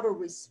 we have a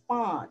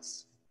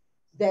response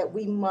that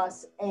we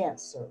must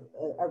answer,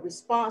 a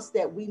response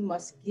that we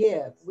must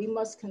give. We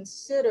must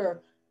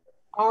consider,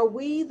 are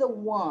we the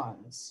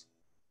ones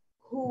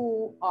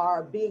who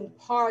are being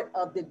part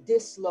of the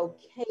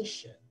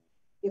dislocation?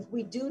 If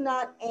we do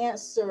not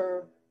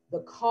answer the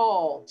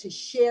call to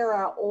share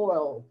our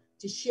oil,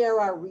 to share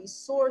our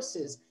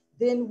resources,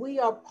 then we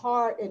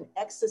are an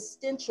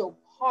existential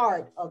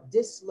part of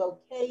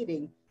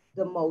dislocating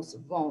the most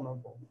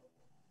vulnerable.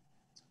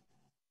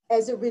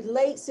 As it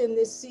relates in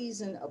this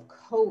season of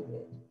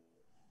COVID,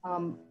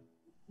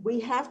 we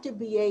have to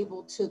be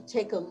able to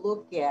take a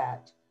look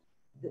at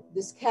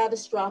this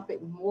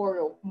catastrophic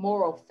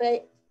moral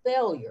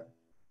failure,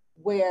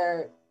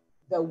 where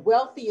the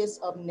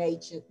wealthiest of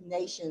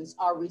nations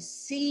are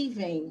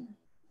receiving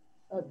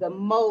the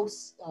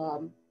most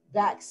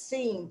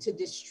vaccine to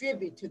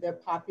distribute to their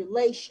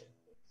population,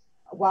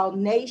 while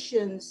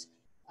nations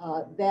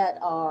that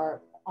are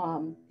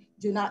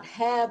do not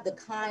have the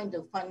kind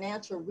of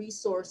financial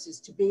resources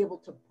to be able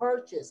to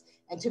purchase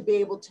and to be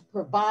able to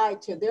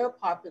provide to their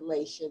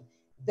population,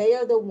 they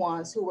are the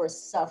ones who are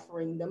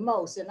suffering the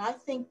most. And I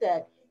think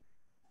that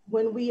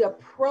when we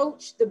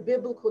approach the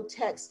biblical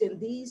text in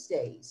these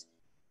days,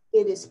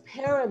 it is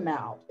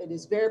paramount, it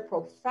is very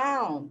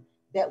profound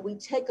that we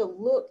take a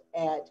look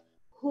at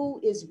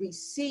who is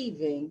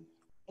receiving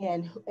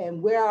and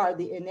where are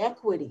the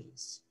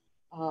inequities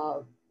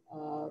of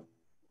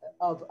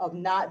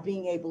not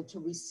being able to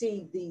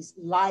receive these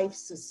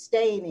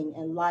life-sustaining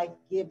and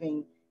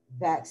life-giving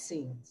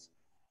vaccines.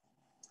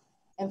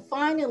 And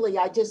finally,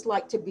 I just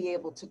like to be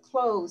able to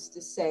close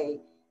to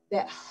say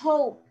that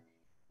hope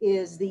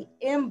is the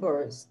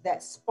embers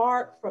that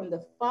spark from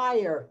the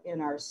fire in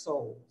our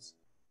souls.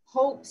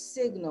 Hope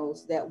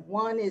signals that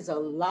one is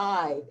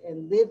alive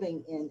and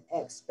living in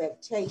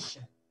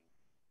expectation.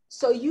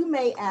 So you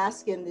may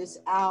ask in this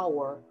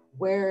hour,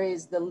 where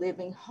is the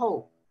living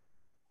hope?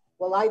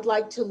 Well, I'd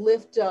like to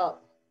lift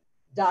up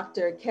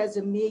Dr.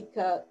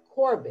 Kezemika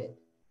Corbett,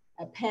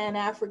 a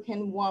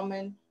Pan-African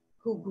woman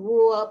who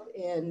grew up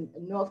in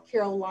North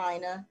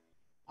Carolina,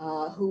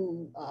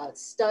 who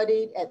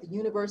studied at the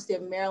University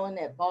of Maryland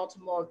at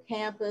Baltimore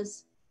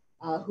campus,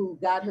 who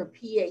got her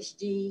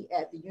PhD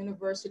at the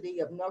University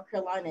of North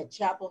Carolina at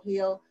Chapel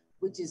Hill,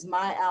 which is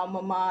my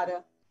alma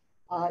mater.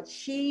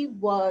 She's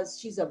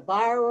a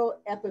viral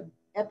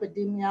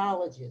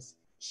epidemiologist.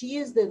 She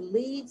is the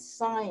lead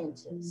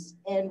scientist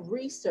and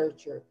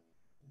researcher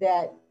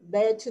that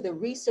led to the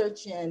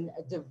research and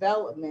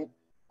development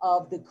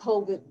of the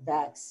COVID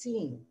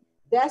vaccine.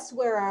 That's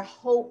where our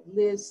hope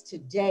lives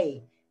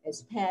today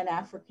as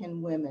Pan-African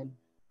women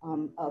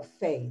of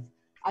faith.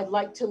 I'd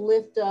like to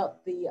lift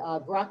up the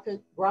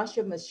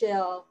Gracia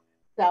Michel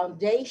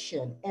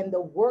Foundation and the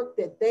work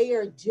that they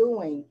are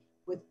doing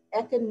with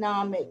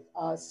economic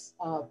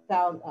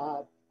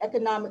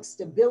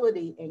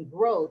stability and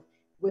growth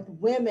with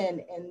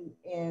women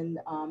in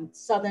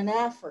Southern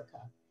Africa.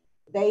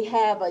 They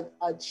have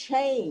a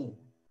chain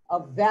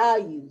of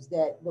values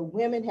that the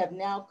women have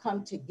now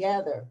come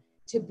together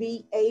to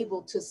be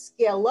able to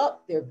scale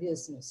up their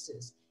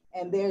businesses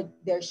and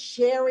they're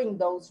sharing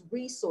those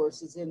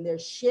resources, and they're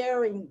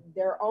sharing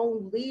their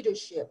own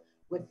leadership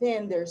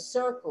within their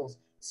circles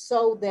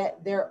so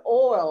that their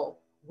oil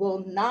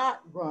will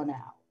not run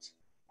out.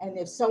 And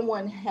if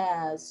someone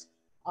has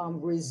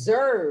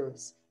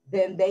reserves,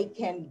 then they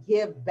can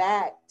give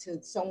back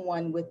to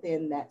someone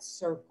within that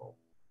circle.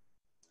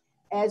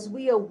 As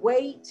we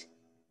await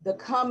the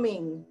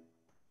coming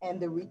and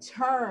the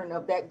return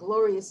of that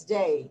glorious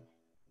day,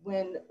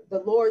 when the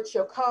Lord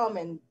shall come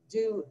and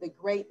do the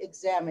great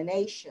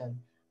examination,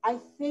 I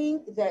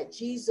think that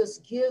Jesus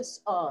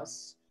gives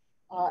us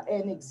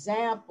an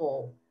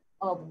example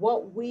of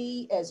what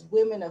we as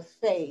women of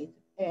faith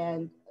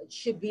and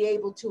should be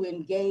able to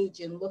engage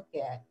and look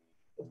at.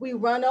 If we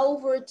run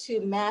over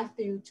to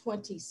Matthew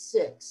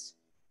 26,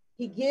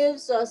 he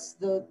gives us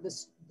the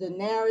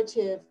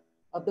narrative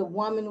of the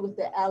woman with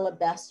the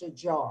alabaster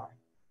jar.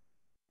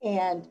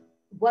 And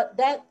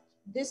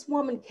this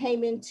woman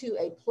came into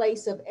a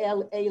place of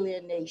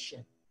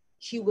alienation.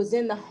 She was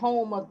in the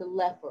home of the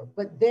leper,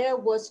 but there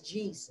was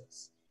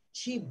Jesus.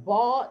 She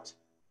bought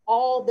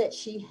all that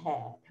she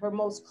had, her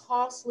most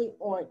costly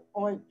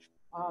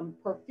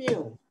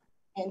perfume,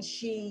 and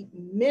she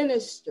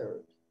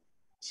ministered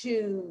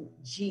to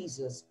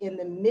Jesus in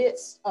the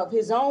midst of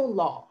his own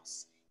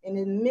loss, in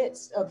the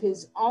midst of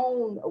his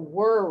own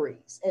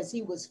worries as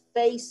he was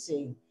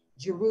facing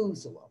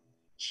Jerusalem.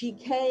 She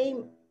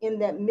came in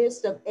that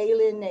midst of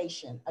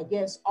alienation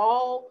against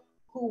all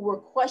who were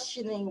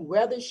questioning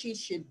whether she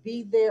should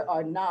be there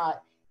or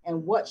not,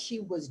 and what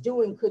she was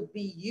doing could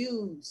be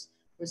used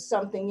for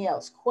something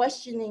else,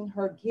 questioning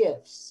her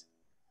gifts.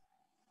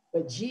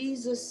 But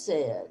Jesus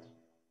said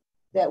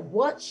that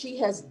what she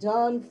has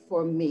done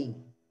for me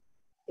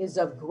is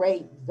of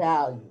great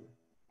value.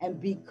 And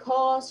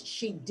because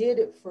she did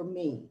it for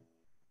me,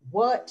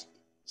 what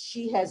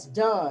she has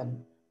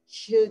done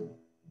should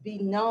be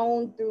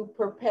known through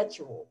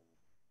perpetual,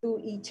 through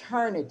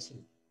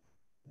eternity,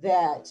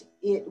 that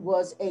it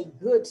was a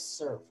good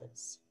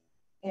service.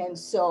 And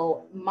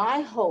so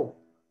my hope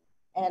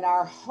and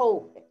our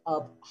hope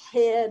of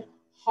head,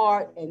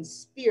 heart, and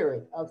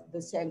spirit of the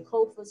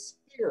Sankofa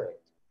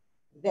spirit,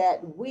 that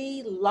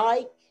we,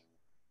 like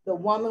the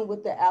woman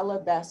with the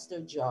alabaster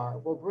jar,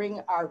 will bring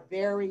our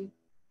very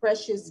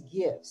precious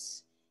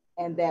gifts,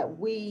 and that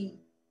we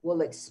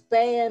will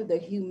expand the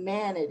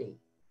humanity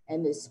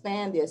and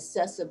expand the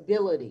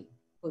accessibility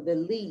for the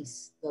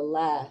least, the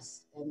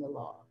last, and the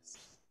lost.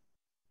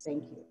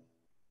 Thank you.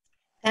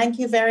 Thank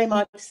you very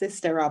much,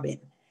 Sister Robin.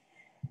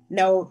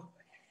 Now,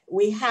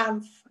 we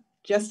have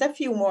just a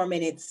few more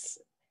minutes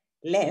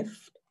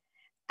left,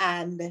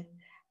 and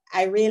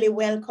I really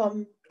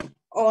welcome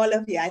all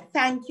of you. I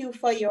thank you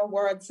for your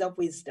words of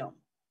wisdom.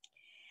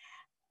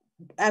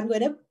 I'm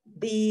going to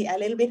be a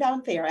little bit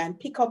unfair and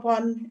pick up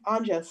on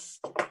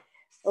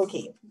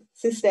okay,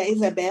 Sister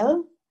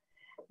Isabel,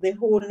 the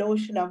whole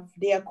notion of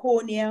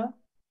Diakonia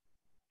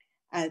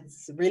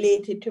as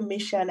related to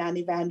mission and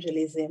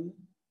evangelism.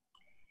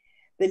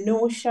 The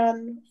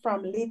notion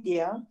from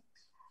Lydia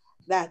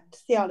that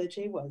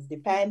theology was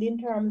defined in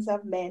terms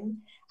of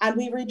men, and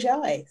we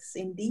rejoice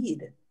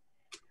indeed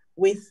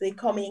with the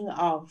coming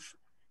of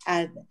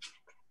an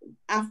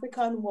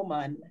African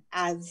woman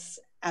as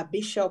a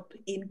bishop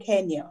in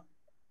Kenya.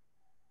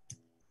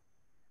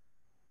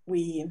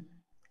 We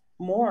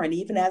mourn,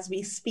 even as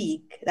we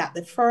speak, that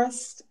the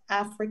first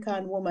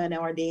African woman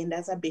ordained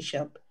as a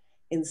bishop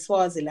in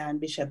Swaziland,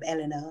 Bishop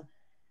Eleanor,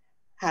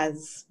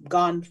 has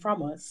gone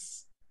from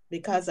us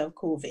because of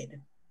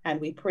COVID,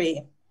 and we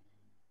pray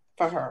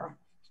for her.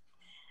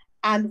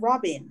 And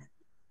Robin,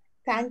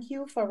 thank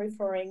you for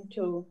referring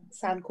to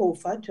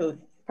Sankofa,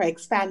 for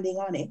expanding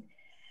on it.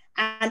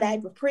 And I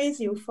praise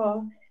you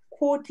for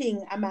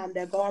quoting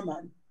Amanda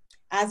Gorman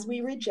as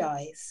we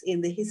rejoice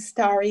in the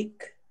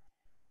historic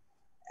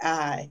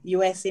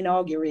US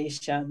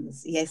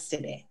inaugurations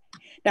yesterday.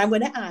 Now I'm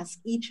going to ask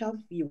each of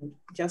you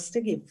just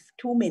to give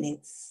 2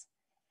 minutes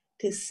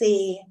to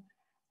say,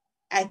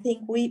 I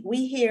think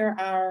we hear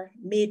our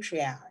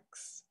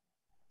matriarchs.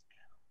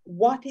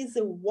 What is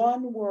the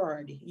one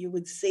word you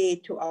would say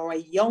to our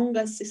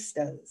younger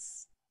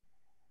sisters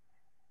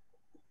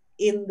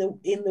in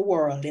the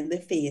world, in the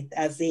faith,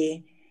 as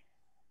they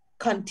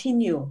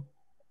continue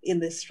in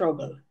the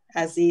struggle,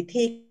 as they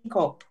take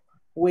up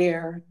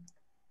where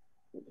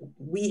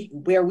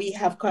we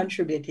have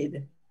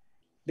contributed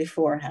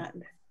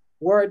beforehand?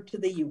 Word to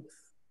the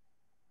youth.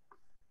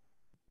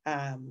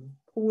 Who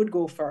would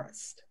go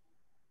first?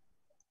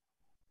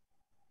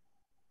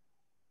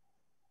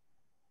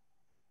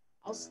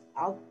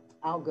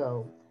 I'll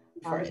go.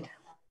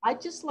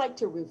 I'd just like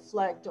to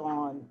reflect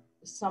on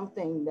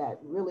something that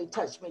really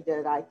touched me,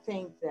 that I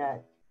think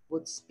that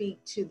would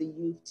speak to the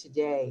youth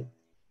today.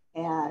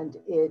 And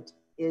it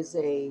is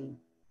a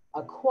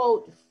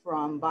quote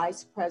from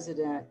Vice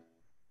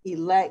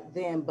President-elect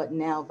then, but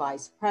now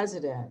Vice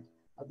President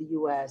of the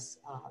US,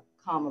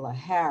 Kamala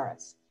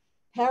Harris.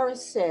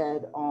 Harris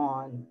said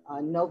on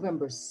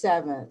November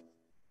 7th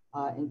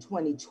in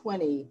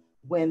 2020,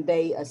 when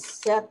they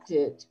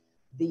accepted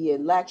the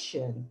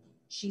election,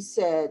 She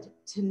said,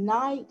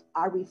 tonight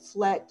I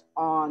reflect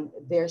on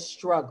their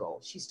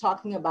struggle. She's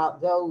talking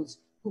about those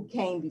who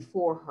came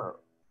before her,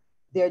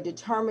 their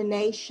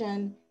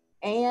determination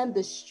and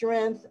the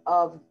strength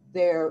of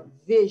their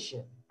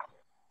vision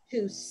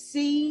to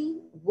see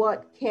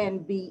what can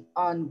be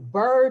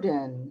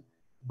unburdened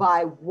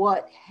by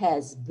what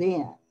has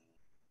been.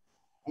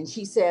 And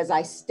she says,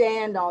 I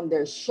stand on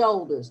their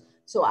shoulders.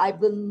 So I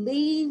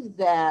believe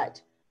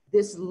that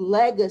this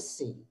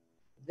legacy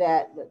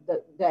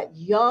that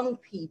young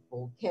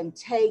people can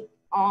take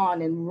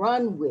on and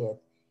run with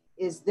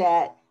is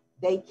that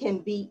they can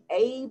be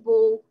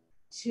able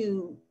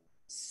to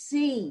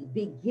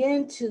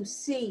begin to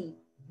see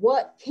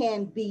what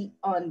can be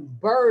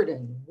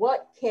unburdened,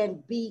 what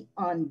can be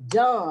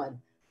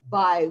undone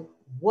by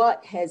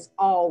what has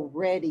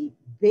already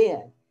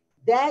been.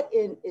 That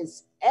in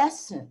its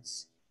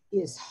essence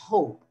is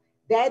hope.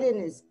 That in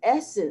its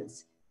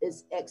essence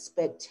is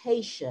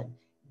expectation.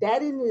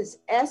 That in its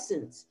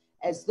essence,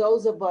 as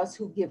those of us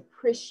who give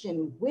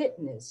Christian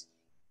witness,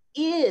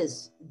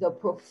 is the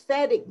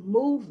prophetic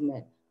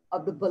movement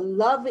of the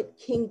beloved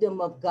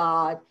kingdom of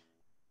God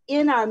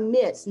in our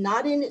midst,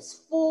 not in its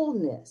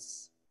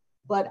fullness,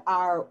 but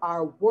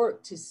our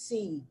work to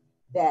see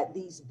that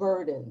these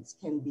burdens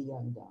can be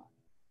undone.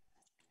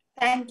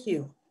 Thank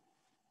you.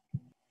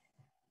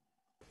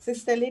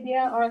 Sister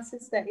Lydia or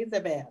Sister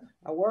Isabel,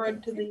 a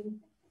word to the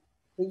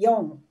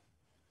young.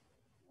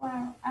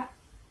 Wow,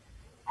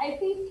 I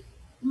think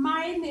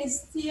mine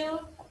is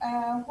still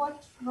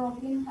what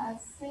Robin has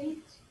said.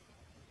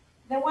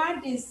 The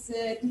word is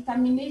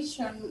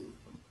determination.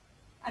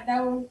 At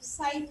our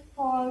side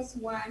calls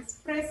was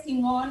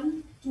pressing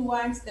on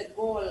towards the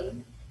goal.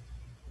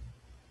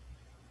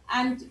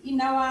 And in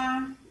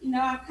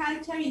our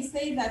culture, we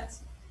say that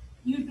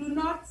you do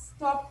not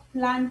stop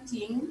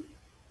planting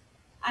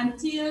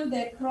until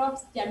the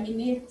crops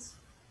germinate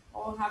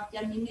or have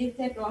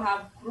germinated or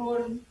have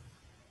grown,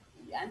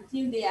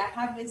 until they are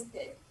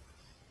harvested.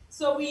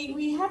 So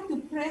we have to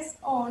press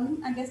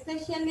on, and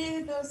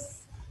especially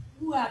those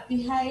who are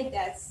behind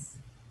us.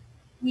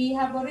 We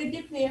have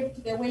already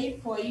paved the way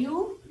for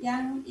you,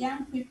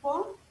 young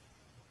people,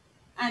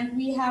 and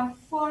we have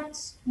fought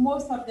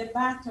most of the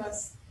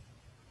battles.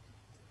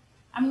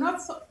 I'm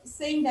not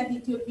saying that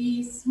it will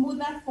be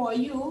smoother for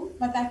you,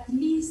 but at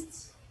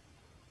least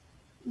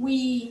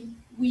we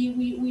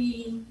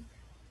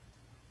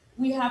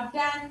have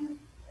done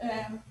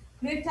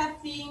greater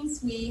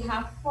things. We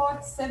have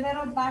fought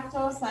several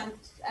battles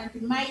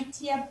and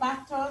mightier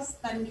battles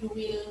than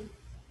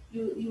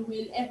you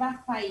will ever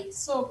fight.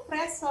 So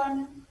press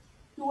on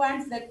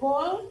towards the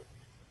goal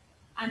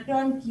and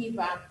don't give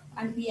up,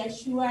 and be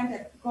assured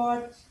that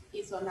God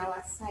is on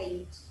our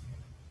side.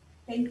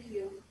 Thank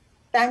you.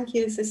 Thank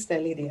you, Sister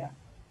Lydia.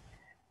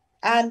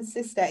 And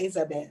Sister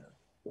Isabel.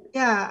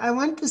 Yeah, I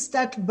want to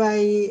start by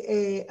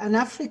an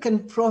African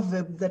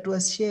proverb that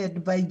was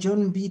shared by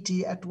John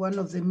Beatty at one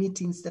of the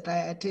meetings that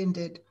I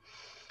attended.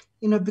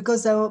 You know,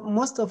 because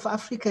most of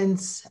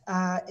Africans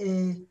are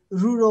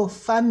rural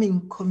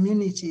farming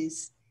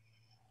communities.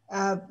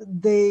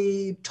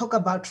 They talk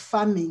about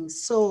farming.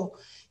 So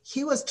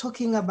he was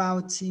talking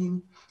about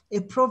a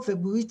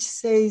proverb which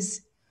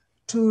says,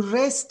 to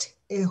rest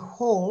a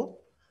hole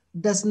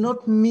does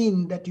not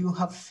mean that you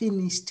have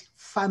finished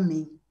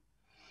farming.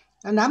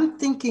 And I'm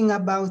thinking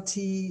about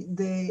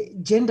the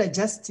gender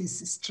justice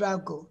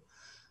struggle,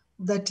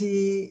 that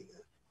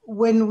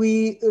when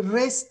we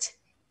rest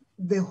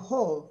the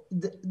whole,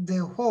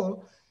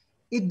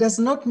 it does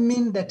not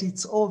mean that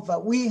it's over.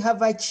 We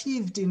have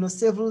achieved,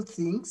 several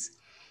things.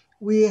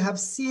 We have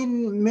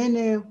seen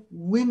many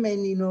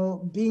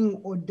women,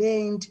 being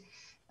ordained,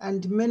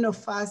 and many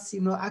of us,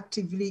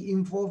 actively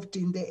involved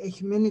in the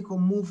ecumenical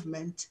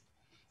movement.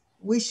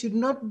 We should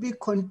not be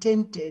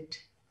contented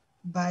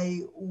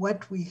by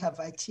what we have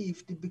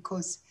achieved,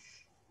 because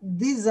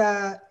these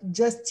are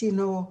just,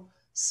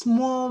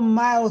 small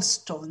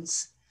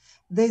milestones.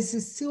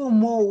 There's still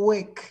more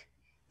work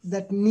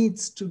that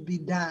needs to be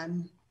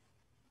done.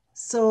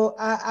 So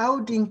I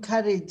would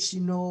encourage,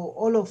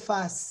 all of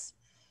us,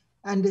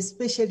 and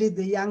especially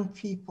the young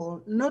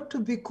people, not to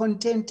be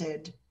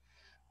contented,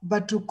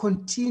 but to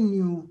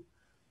continue,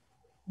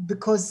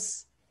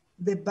 because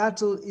the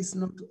battle is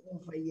not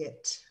over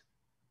yet.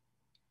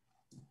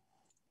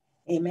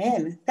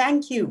 Amen.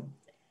 Thank you.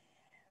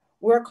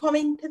 We're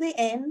coming to the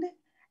end,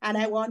 and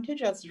I want to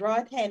just draw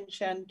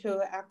attention to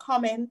a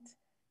comment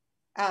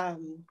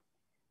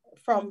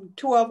from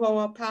two of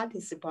our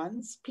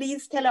participants.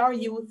 Please tell our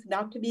youth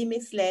not to be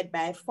misled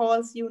by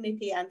false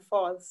unity and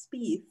false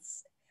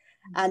peace.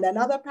 And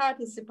another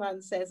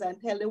participant says, and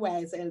tell the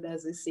wise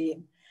elders the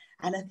same.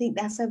 And I think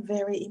that's a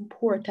very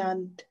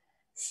important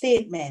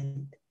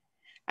statement.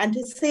 And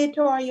to say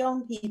to our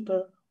young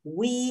people,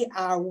 we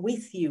are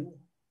with you.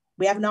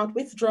 We have not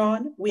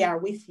withdrawn, we are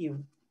with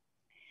you.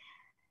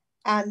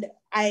 And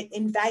I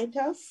invite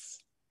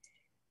us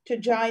to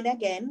join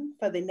again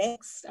for the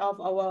next of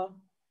our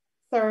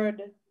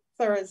third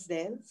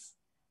Thursdays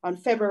on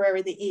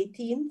February the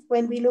 18th,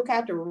 when we look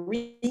at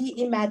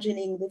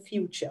reimagining the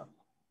future.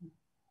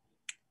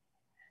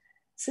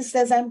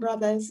 Sisters and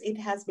brothers, it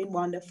has been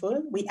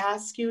wonderful. We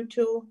ask you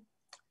to,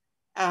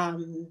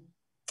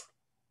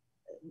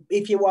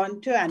 if you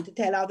want to, and to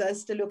tell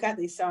others to look at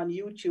this on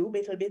YouTube,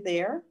 it'll be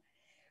there.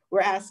 We're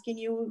asking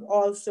you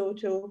also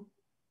to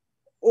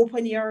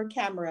open your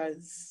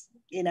cameras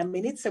in a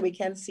minute so we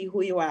can see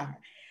who you are.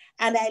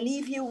 And I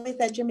leave you with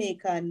a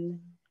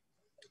Jamaican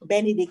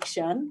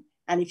benediction.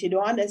 And if you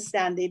don't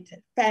understand it,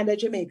 find a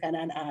Jamaican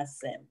and ask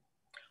them.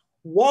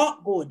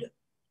 Walk good,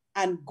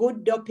 and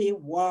good Duppy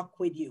walk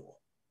with you.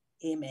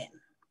 Amen.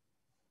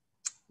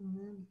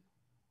 Amen.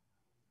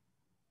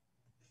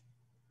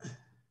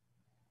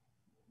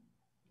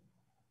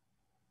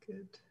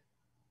 Good.